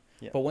comes from.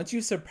 Yeah. But once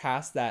you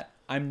surpass that,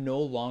 I'm no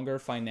longer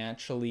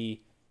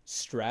financially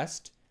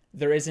stressed,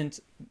 there isn't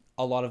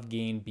a lot of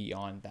gain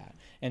beyond that.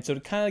 And so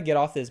to kind of get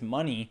off this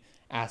money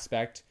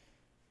aspect,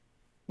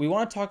 we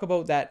want to talk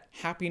about that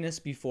happiness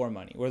before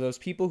money, where those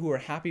people who are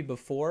happy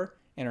before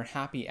and are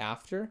happy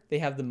after, they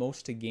have the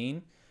most to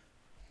gain.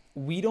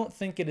 We don't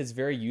think it is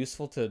very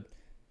useful to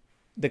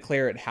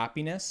declare it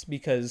happiness,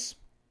 because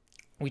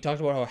we talked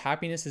about how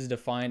happiness is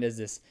defined as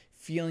this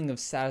feeling of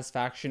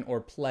satisfaction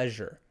or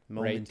pleasure,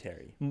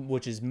 momentary, right?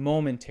 Which is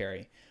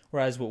momentary.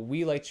 Whereas what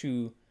we like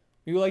to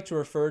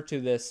refer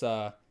to this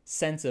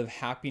sense of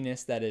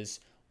happiness that is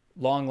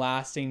long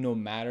lasting, no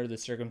matter the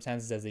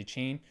circumstances as they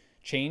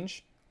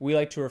change. We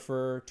like to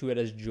refer to it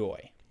as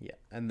joy. Yeah,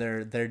 and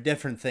they're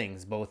different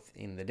things, both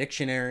in the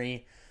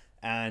dictionary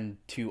and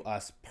to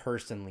us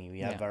personally. We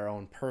have our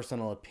own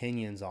personal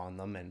opinions on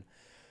them, and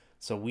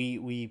so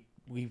we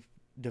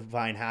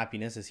define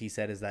happiness, as he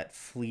said, as that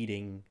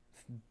fleeting,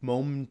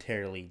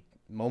 momentary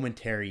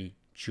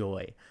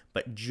joy.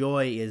 But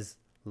joy is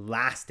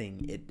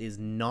lasting. It is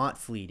not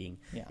fleeting.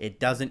 Yeah. It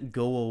doesn't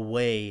go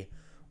away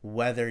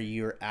whether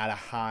you're at a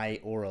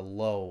high or a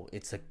low.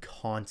 It's a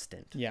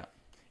constant. Yeah.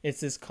 It's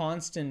this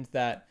constant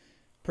that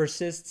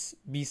persists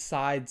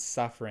besides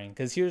suffering.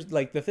 Because here's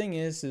the thing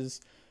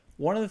is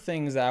one of the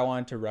things that I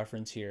wanted to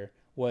reference here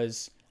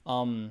was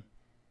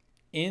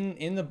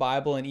in the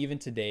Bible, and even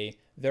today,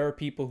 there are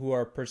people who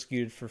are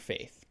persecuted for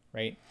faith,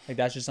 right?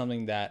 That's just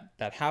something that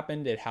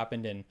happened. It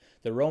happened in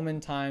the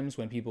Roman times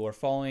when people were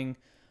following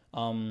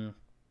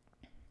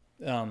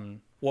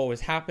what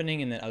was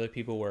happening, and then other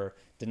people were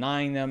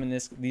denying them, and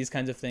these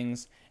kinds of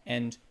things,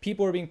 and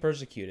people were being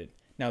persecuted.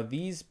 Now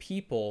these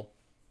people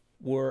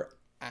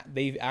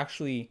they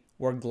actually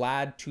were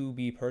glad to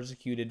be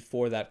persecuted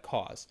for that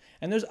cause.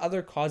 And there's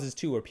other causes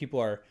too where people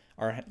are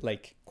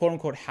like quote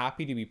unquote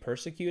happy to be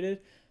persecuted,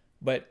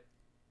 but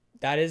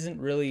that doesn't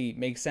really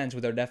make sense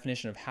with our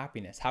definition of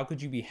happiness. How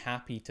could you be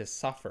happy to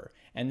suffer?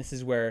 And this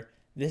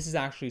is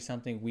actually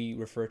something we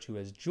refer to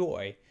as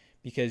joy,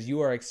 because you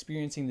are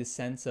experiencing the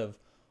sense of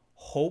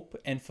hope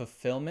and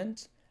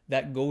fulfillment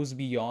that goes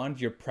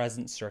beyond your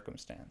present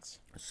circumstance.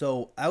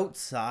 So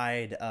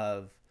outside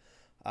of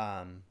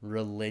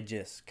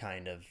religious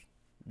kind of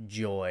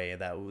joy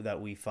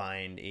that we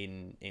find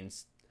in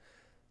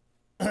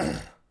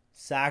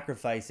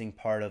sacrificing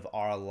part of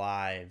our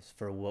lives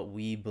for what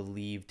we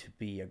believe to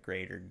be a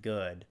greater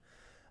good,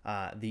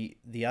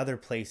 the other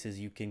places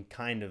you can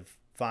kind of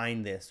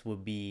find this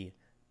would be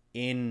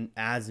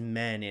as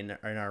men, in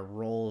our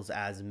roles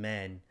as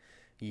men.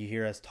 You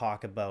hear us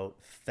talk about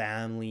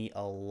family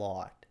a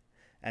lot.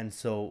 And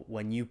so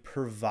when you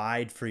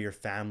provide for your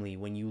family,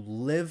 when you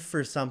live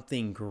for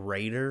something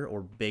greater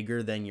or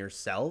bigger than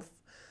yourself,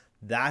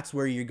 that's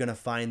where you're going to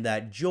find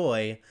that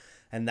joy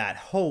and that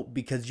hope,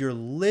 because you're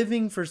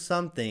living for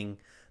something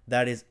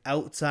that is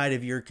outside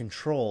of your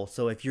control.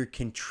 So if you're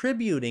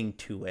contributing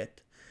to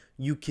it,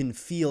 you can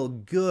feel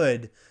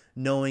good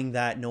knowing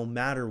that no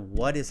matter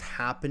what is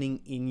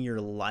happening in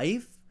your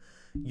life,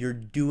 you're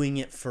doing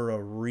it for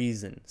a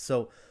reason.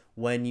 So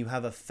when you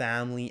have a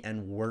family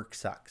and work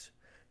sucks,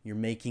 you're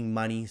making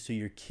money so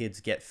your kids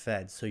get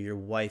fed, so your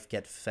wife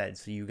gets fed,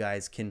 so you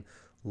guys can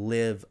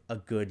live a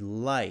good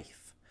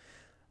life.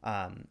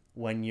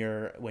 When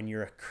you're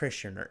a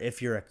Christian, or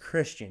if you're a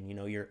Christian,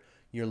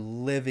 you're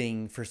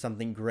living for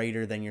something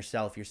greater than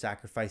yourself. You're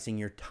sacrificing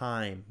your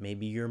time,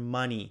 maybe your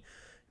money,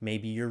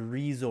 maybe your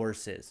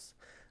resources,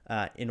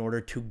 in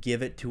order to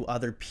give it to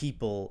other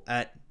people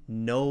at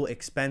no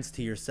expense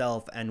to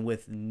yourself, and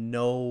with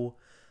no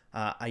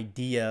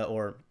idea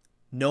or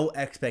no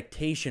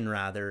expectation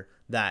rather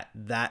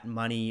that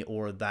money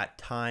or that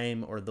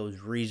time or those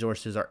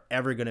resources are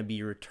ever going to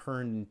be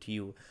returned to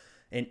you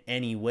in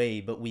any way.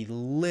 But we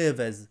live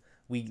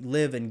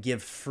and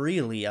give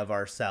freely of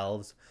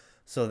ourselves,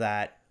 so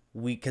that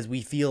because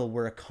we feel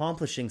we're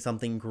accomplishing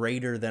something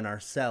greater than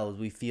ourselves.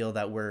 We feel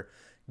that we're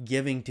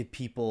giving to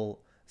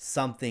people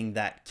something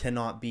that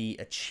cannot be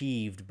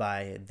achieved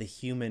by the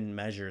human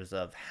measures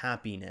of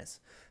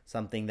happiness,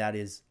 something that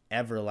is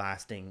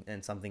everlasting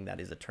and something that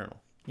is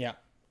eternal. Yeah,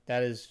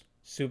 that is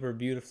super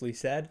beautifully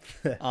said.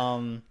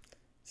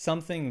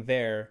 Something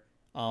there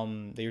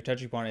that you're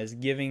touching upon is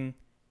giving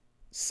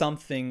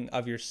something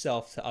of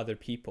yourself to other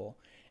people.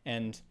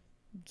 And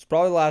it's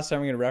probably the last time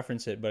we're going to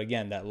reference it, but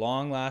again, that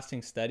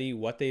long-lasting study,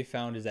 what they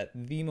found is that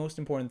the most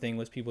important thing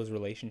was people's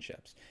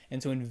relationships.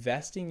 And so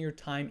investing your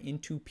time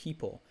into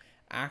people,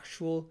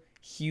 actual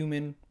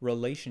human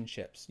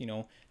relationships,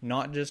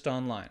 not just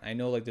online. I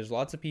know like there's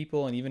lots of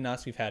people, and even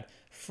us, we've had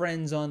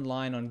friends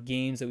online on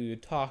games that we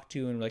would talk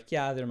to, and we're like,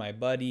 yeah, they're my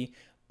buddy,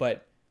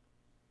 but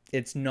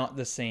it's not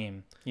the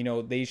same.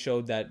 They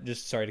showed that,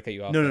 just sorry to cut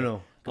you off.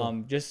 No.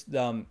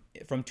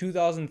 From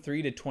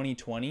 2003 to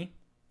 2020,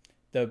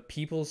 the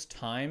people's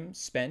time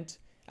spent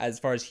as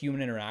far as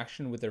human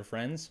interaction with their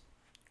friends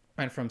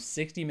went from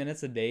 60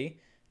 minutes a day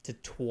to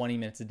 20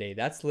 minutes a day.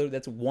 That's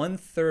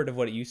 1/3 of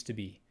what it used to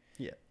be.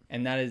 Yeah.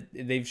 And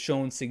they've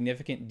shown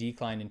significant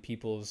decline in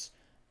people's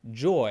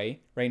joy,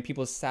 right? In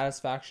people's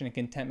satisfaction and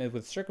contentment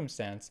with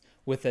circumstance,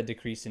 with a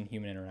decrease in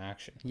human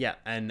interaction. Yeah,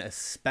 and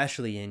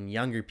especially in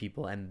younger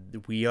people.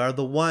 And we are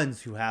the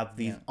ones who have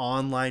these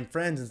online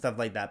friends and stuff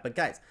like that. But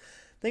guys,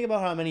 think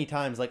about how many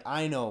times, like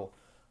I know,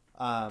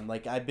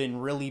 like I've been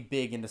really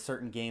big into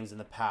certain games in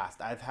the past.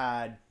 I've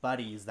had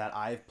buddies that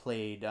I've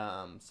played,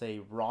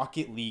 say,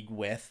 Rocket League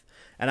with,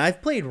 and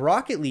I've played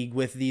Rocket League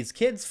with these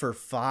kids for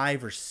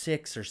 5 or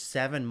 6 or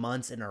 7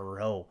 months in a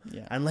row.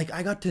 Yeah. And like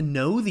I got to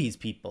know these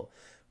people.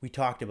 We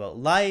talked about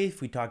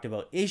life. We talked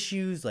about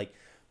issues. Like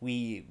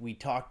we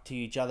talked to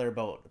each other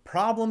about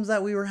problems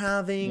that we were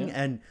having,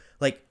 and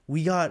like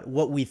we got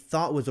what we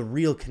thought was a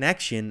real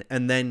connection.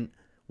 And then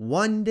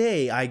one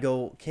day I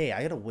go, okay,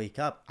 I got to wake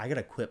up. I got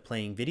to quit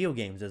playing video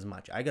games as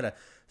much. I got to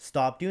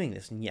stop doing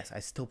this. And yes, I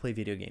still play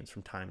video games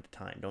from time to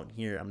time. Don't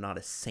hear, I'm not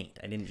a saint.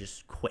 I didn't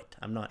just quit.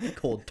 I'm not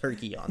cold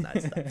turkey on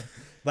that stuff.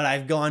 But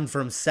I've gone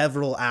from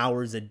several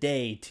hours a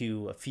day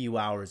to a few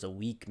hours a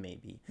week,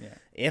 maybe. Yeah.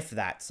 If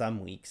that,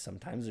 some weeks.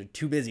 Sometimes they're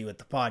too busy with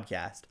the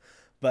podcast.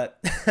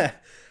 But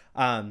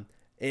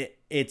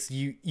it's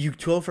you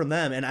go from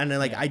them. And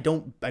like,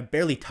 I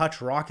barely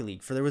touch Rocket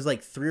League. For there was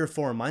like 3 or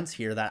 4 months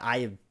here that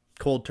I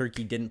cold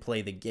turkey didn't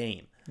play the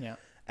game. Yeah.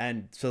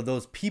 And so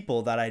those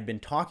people that I'd been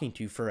talking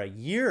to for a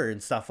year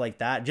and stuff like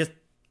that just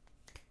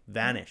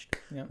vanished.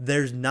 Yeah.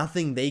 There's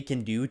nothing they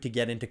can do to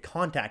get into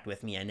contact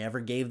with me. I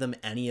never gave them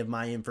any of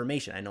my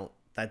information. I know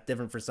that's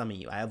different for some of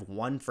you. I have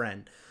one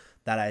friend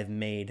that I've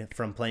made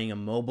from playing a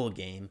mobile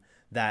game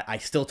that I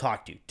still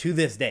talk to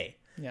this day.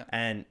 Yeah.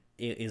 And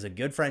it is a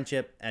good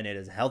friendship and it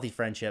is a healthy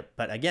friendship.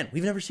 But again,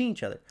 we've never seen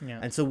each other. Yeah.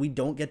 And so we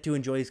don't get to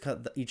enjoy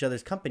each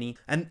other's company.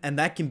 And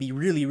that can be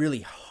really,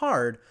 really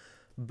hard.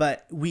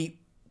 But we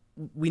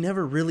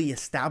never really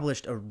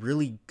established a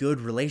really good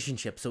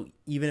relationship. So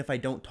even if I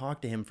don't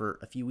talk to him for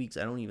a few weeks,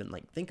 I don't even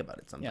like think about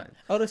it sometimes.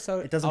 Yeah. Out of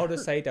sight, It doesn't out of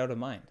hurt. sight, out of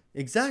mind.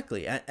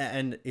 Exactly.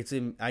 And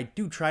I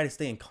do try to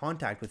stay in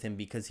contact with him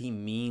because he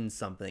means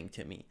something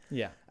to me.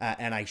 Yeah.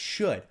 And I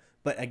should.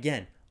 But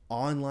again,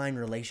 online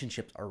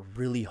relationships are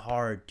really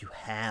hard to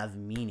have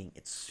meaning.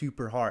 It's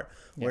super hard.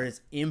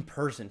 Whereas in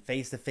person,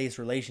 face-to-face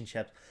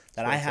relationships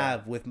that I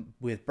have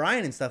with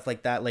Brian and stuff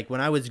like that, like when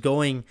I was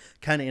going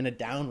kind of in a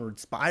downward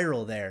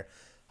spiral there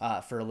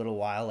for a little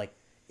while, like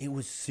it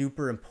was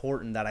super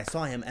important that I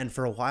saw him. And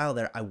for a while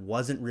there, I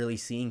wasn't really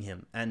seeing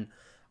him. And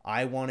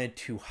I wanted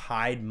to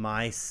hide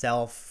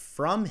myself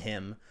from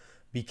him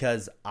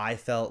because I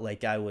felt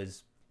like I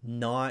was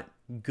not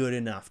good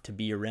enough to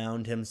be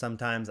around him.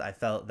 Sometimes I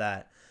felt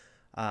that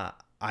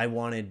I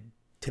wanted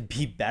to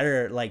be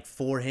better, like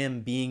for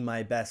him being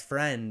my best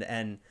friend.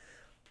 And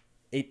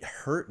it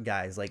hurt,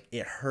 guys. Like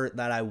it hurt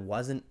that I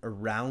wasn't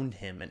around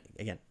him. And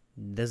again,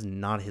 this is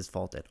not his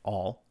fault at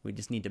all. We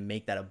just need to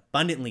make that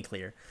abundantly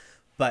clear.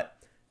 But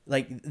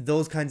like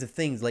those kinds of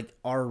things, like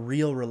our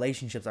real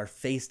relationships, our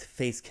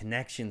face-to-face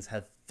connections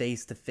have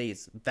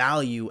face-to-face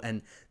value,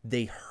 and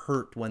they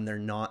hurt when they're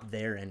not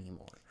there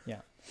anymore.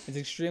 Yeah. It's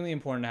extremely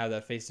important to have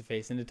that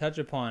face-to-face. And to touch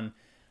upon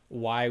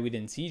why we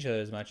didn't see each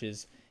other as much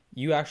is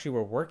you actually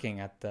were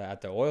working at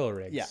the oil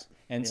rigs. Yeah.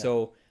 And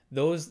so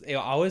those,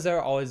 I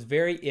was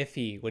very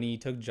iffy when he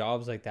took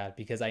jobs like that,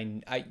 because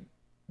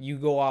you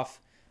go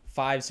off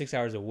 5-6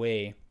 hours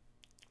away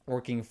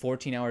working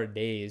 14-hour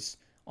days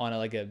on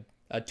a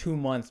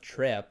 2-month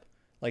trip.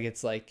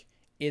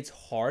 It's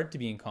hard to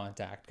be in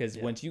contact, because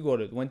once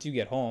you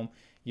get home,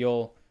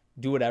 you'll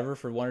do whatever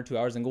for 1 or 2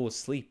 hours and go to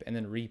sleep and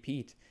then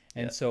repeat.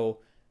 And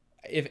so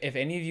if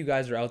any of you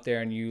guys are out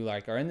there and you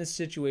like are in this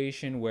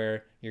situation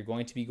where you're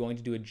going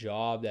to do a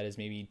job that is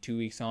maybe 2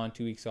 weeks on,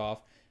 2 weeks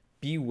off,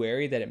 be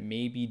wary that it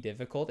may be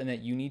difficult and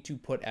that you need to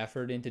put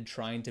effort into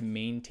trying to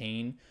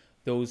maintain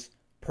those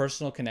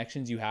personal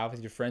connections you have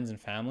with your friends and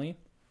family,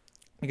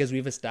 because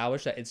we've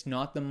established that it's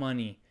not the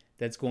money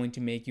that's going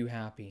to make you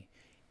happy.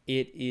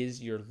 It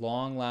is your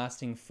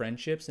long-lasting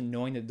friendships and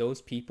knowing that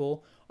those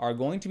people are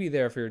going to be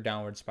there for your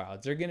downward spiral.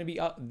 They're going to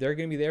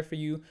be there for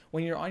you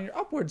when you're on your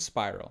upward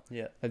spiral.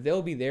 Yeah. That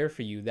they'll be there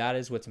for you. That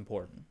is what's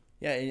important.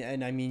 Yeah,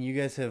 and I mean, you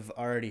guys have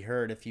already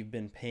heard, if you've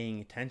been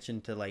paying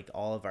attention to like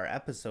all of our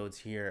episodes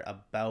here,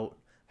 about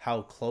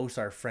how close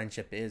our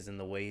friendship is and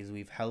the ways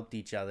we've helped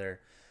each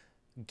other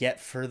get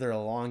further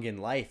along in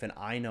life. And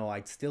I know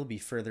I'd still be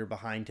further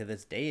behind to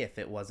this day if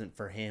it wasn't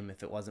for him,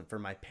 if it wasn't for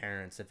my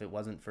parents, if it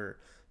wasn't for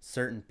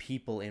certain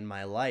people in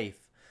my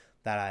life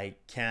that I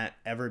can't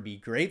ever be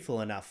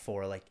grateful enough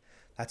for. Like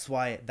that's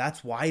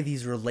why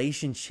these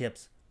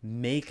relationships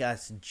make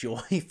us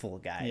joyful,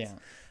 guys.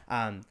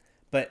 Yeah.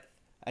 But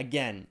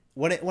again,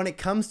 when it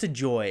comes to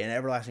joy and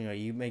everlasting joy,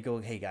 you may go,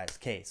 hey guys,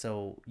 okay,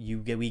 so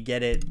we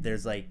get it.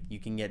 There's like, you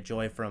can get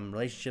joy from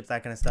relationships,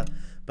 that kind of stuff.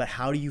 But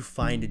how do you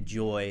find a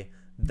joy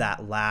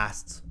that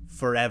lasts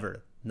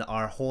forever,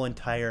 our whole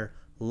entire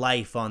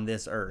life on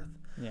this earth?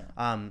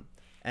 Yeah.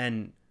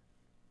 And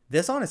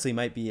this honestly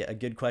might be a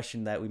good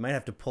question that we might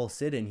have to pull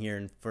Sid in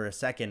here for a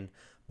second.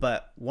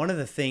 But one of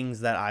the things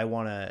that I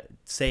want to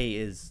say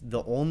is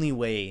the only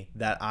way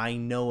that I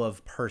know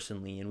of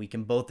personally, and we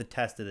can both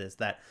attest to this,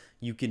 that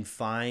you can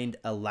find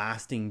a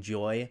lasting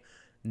joy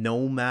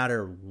no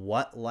matter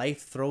what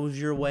life throws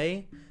your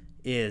way,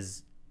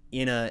 is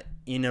in a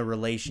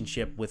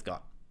relationship with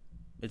God.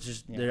 It's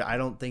just, I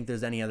don't think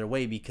there's any other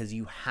way, because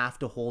you have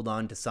to hold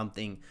on to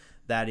something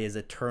that is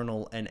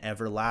eternal and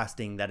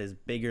everlasting, that is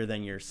bigger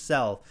than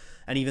yourself.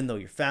 And even though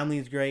your family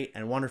is great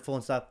and wonderful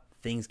and stuff,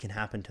 things can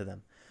happen to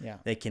them. Yeah.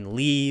 They can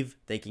leave,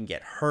 they can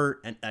get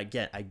hurt. And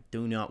again, I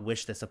do not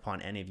wish this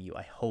upon any of you.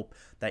 I hope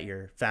that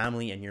your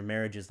family and your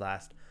marriages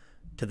last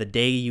to the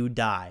day you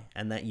die,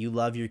 and that you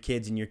love your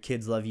kids and your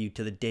kids love you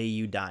to the day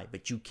you die.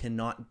 But you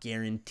cannot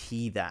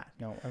guarantee that.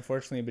 No,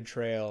 unfortunately,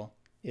 betrayal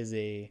is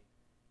a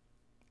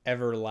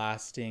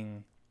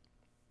everlasting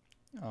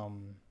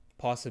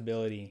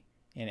possibility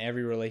in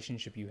every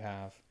relationship you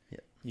have. Yeah.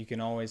 You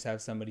can always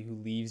have somebody who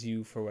leaves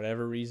you for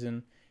whatever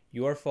reason,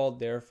 your fault,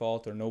 their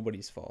fault, or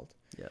nobody's fault.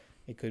 Yeah.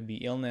 It could be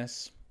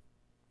illness,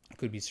 it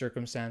could be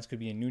circumstance, could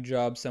be a new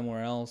job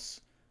somewhere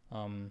else,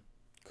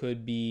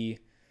 could be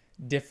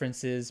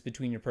differences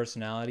between your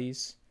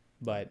personalities,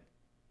 but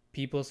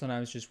people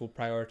sometimes just will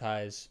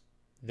prioritize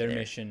their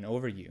mission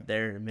over you.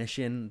 Their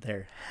mission,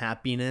 their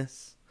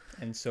happiness.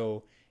 And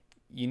so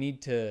you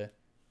need to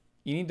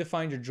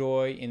find your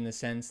joy in the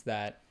sense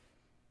that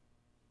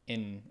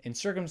in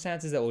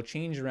circumstances that will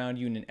change around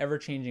you, in an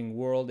ever-changing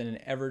world, in an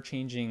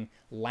ever-changing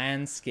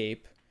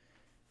landscape,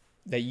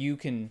 that you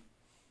can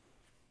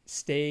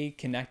stay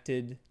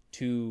connected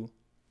to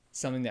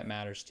something that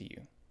matters to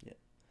you.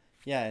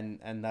 Yeah,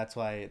 and that's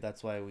why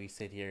we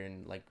sit here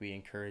and like we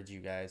encourage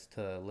you guys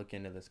to look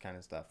into this kind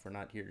of stuff. We're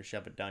not here to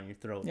shove it down your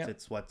throats. Yeah.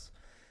 It's what's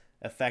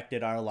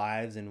affected our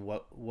lives and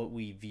what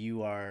we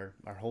view our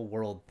whole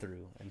world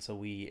through. And so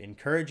we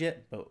encourage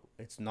it, but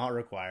it's not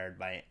required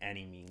by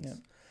any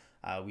means.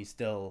 We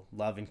still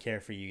love and care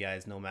for you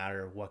guys no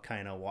matter what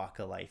kind of walk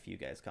of life you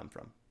guys come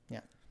from.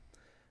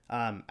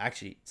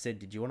 Actually, Sid,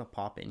 did you want to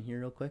pop in here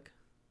real quick?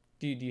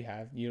 Do you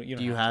have you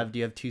do you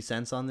have 2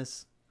 cents on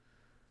this?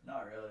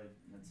 Not really.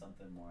 It's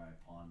something more I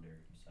ponder.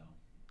 So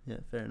yeah,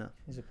 fair enough.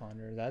 He's a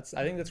ponder.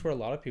 I think that's where a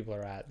lot of people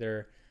are at.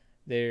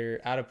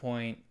 They're at a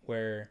point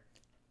where,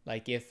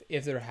 like, if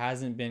there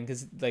hasn't been,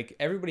 because like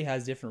everybody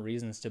has different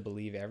reasons to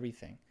believe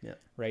everything. Yeah.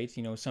 Right.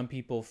 You know, some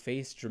people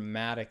face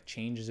dramatic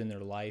changes in their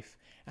life,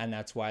 and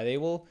that's why they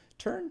will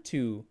turn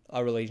to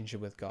a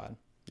relationship with God.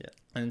 Yeah.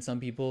 And some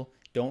people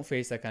don't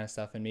face that kind of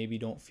stuff and maybe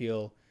don't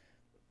feel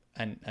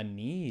a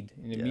need.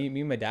 Me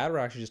and my dad were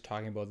actually just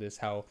talking about this,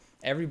 how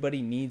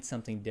everybody needs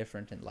something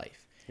different in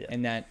life. Yeah.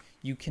 And that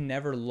you can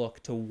never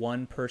look to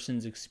one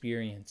person's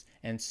experience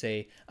and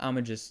say, I'm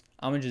gonna just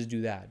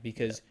do that,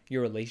 because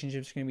your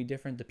relationship's gonna be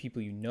different, the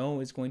people you know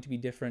is going to be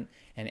different,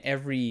 and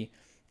every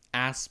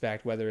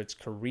aspect, whether it's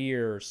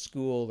career or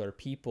school or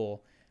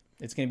people,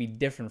 it's gonna be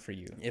different for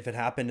you. If it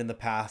happened in the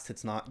past,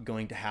 it's not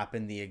going to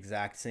happen the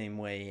exact same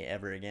way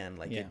ever again.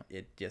 Like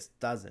it just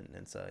doesn't.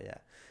 And so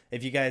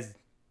if you guys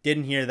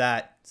didn't hear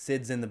that,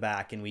 Sid's in the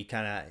back, and we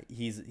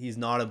he's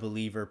not a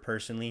believer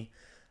personally.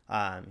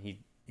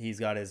 He's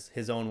got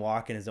his own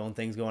walk and his own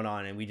things going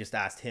on, and we just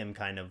asked him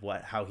kind of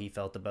how he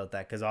felt about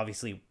that, because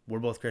obviously we're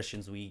both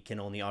Christians. We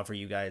can only offer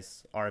you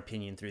guys our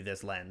opinion through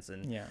this lens,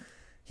 and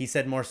he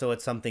said more so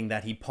it's something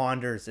that he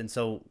ponders. And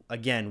so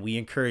again, we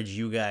encourage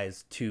you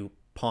guys to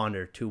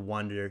ponder, to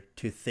wonder,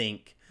 to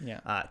think,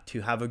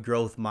 to have a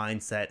growth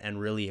mindset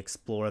and really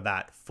explore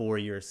that for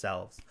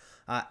yourselves.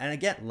 And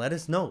again, let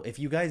us know if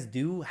you guys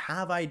do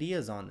have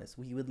ideas on this.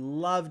 We would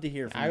love to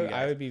hear from you guys.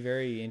 I would be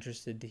very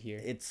interested to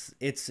hear.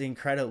 It's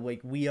incredible.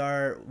 Like we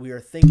are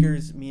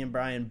thinkers, me and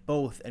Brian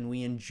both, and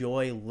we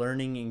enjoy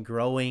learning and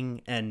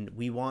growing, and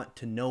we want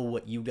to know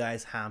what you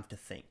guys have to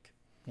think.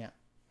 Yeah.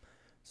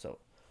 So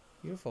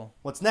beautiful.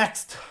 What's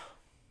next?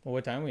 Well,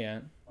 what time are we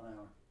at? 1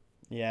 hour.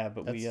 Yeah,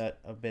 but we got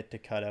a bit to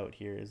cut out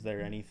here. Is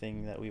there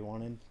anything that we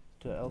wanted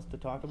else to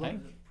talk about?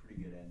 That was a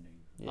pretty good ending.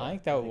 Yeah, I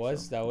think that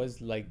was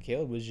like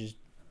Caleb was just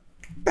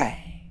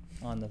bang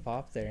on the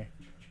pop there.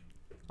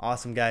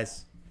 Awesome,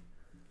 guys.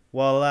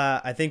 Well,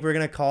 I think we're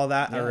gonna call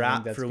that a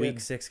wrap for week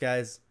 6,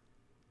 guys.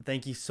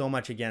 Thank you so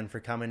much again for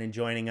coming and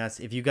joining us.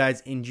 If you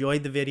guys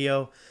enjoyed the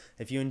video,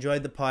 if you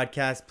enjoyed the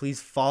podcast,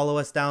 please follow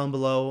us down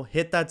below.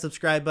 Hit that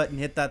subscribe button,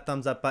 hit that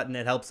thumbs up button.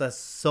 It helps us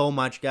so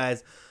much,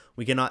 guys.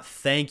 We cannot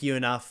thank you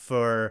enough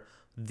for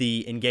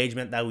the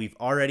engagement that we've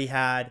already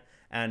had,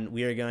 and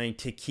we are going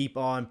to keep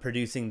on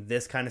producing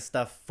this kind of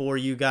stuff for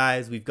you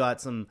guys. We've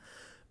got some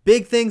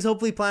big things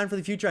hopefully planned for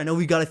the future. I know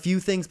we got a few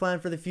things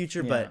planned for the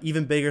future, but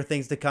even bigger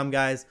things to come,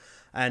 guys.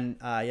 And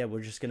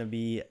we're just gonna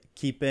be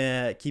keep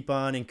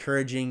on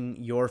encouraging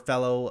your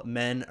fellow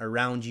men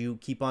around you.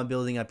 Keep on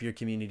building up your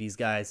communities,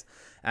 guys,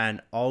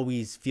 and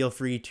always feel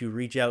free to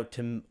reach out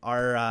to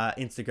our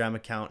Instagram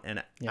account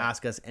and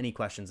ask us any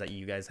questions that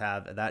you guys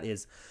have. That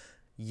is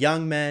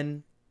Young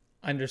Men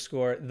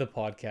 _ the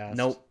podcast.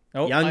 Nope.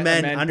 Young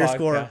Men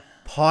 _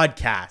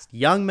 podcast.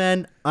 Young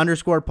Men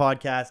 _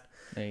 podcast.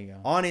 There you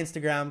go. On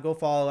Instagram, go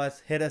follow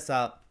us, hit us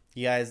up.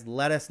 You guys,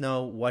 let us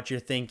know what you're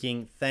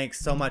thinking. Thanks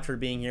so much for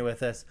being here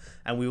with us,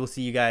 and we will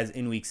see you guys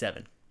in week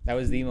 7. That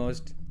was the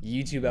most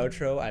YouTube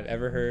outro I've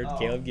ever heard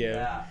Caleb give.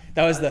 Yeah.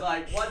 That was the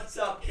like, what's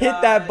up, guys?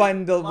 Hit that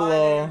button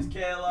below. My name's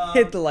Caleb.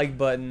 Hit the like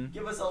button.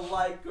 Give us a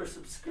like or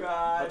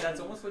subscribe. But that's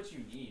almost what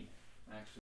you need.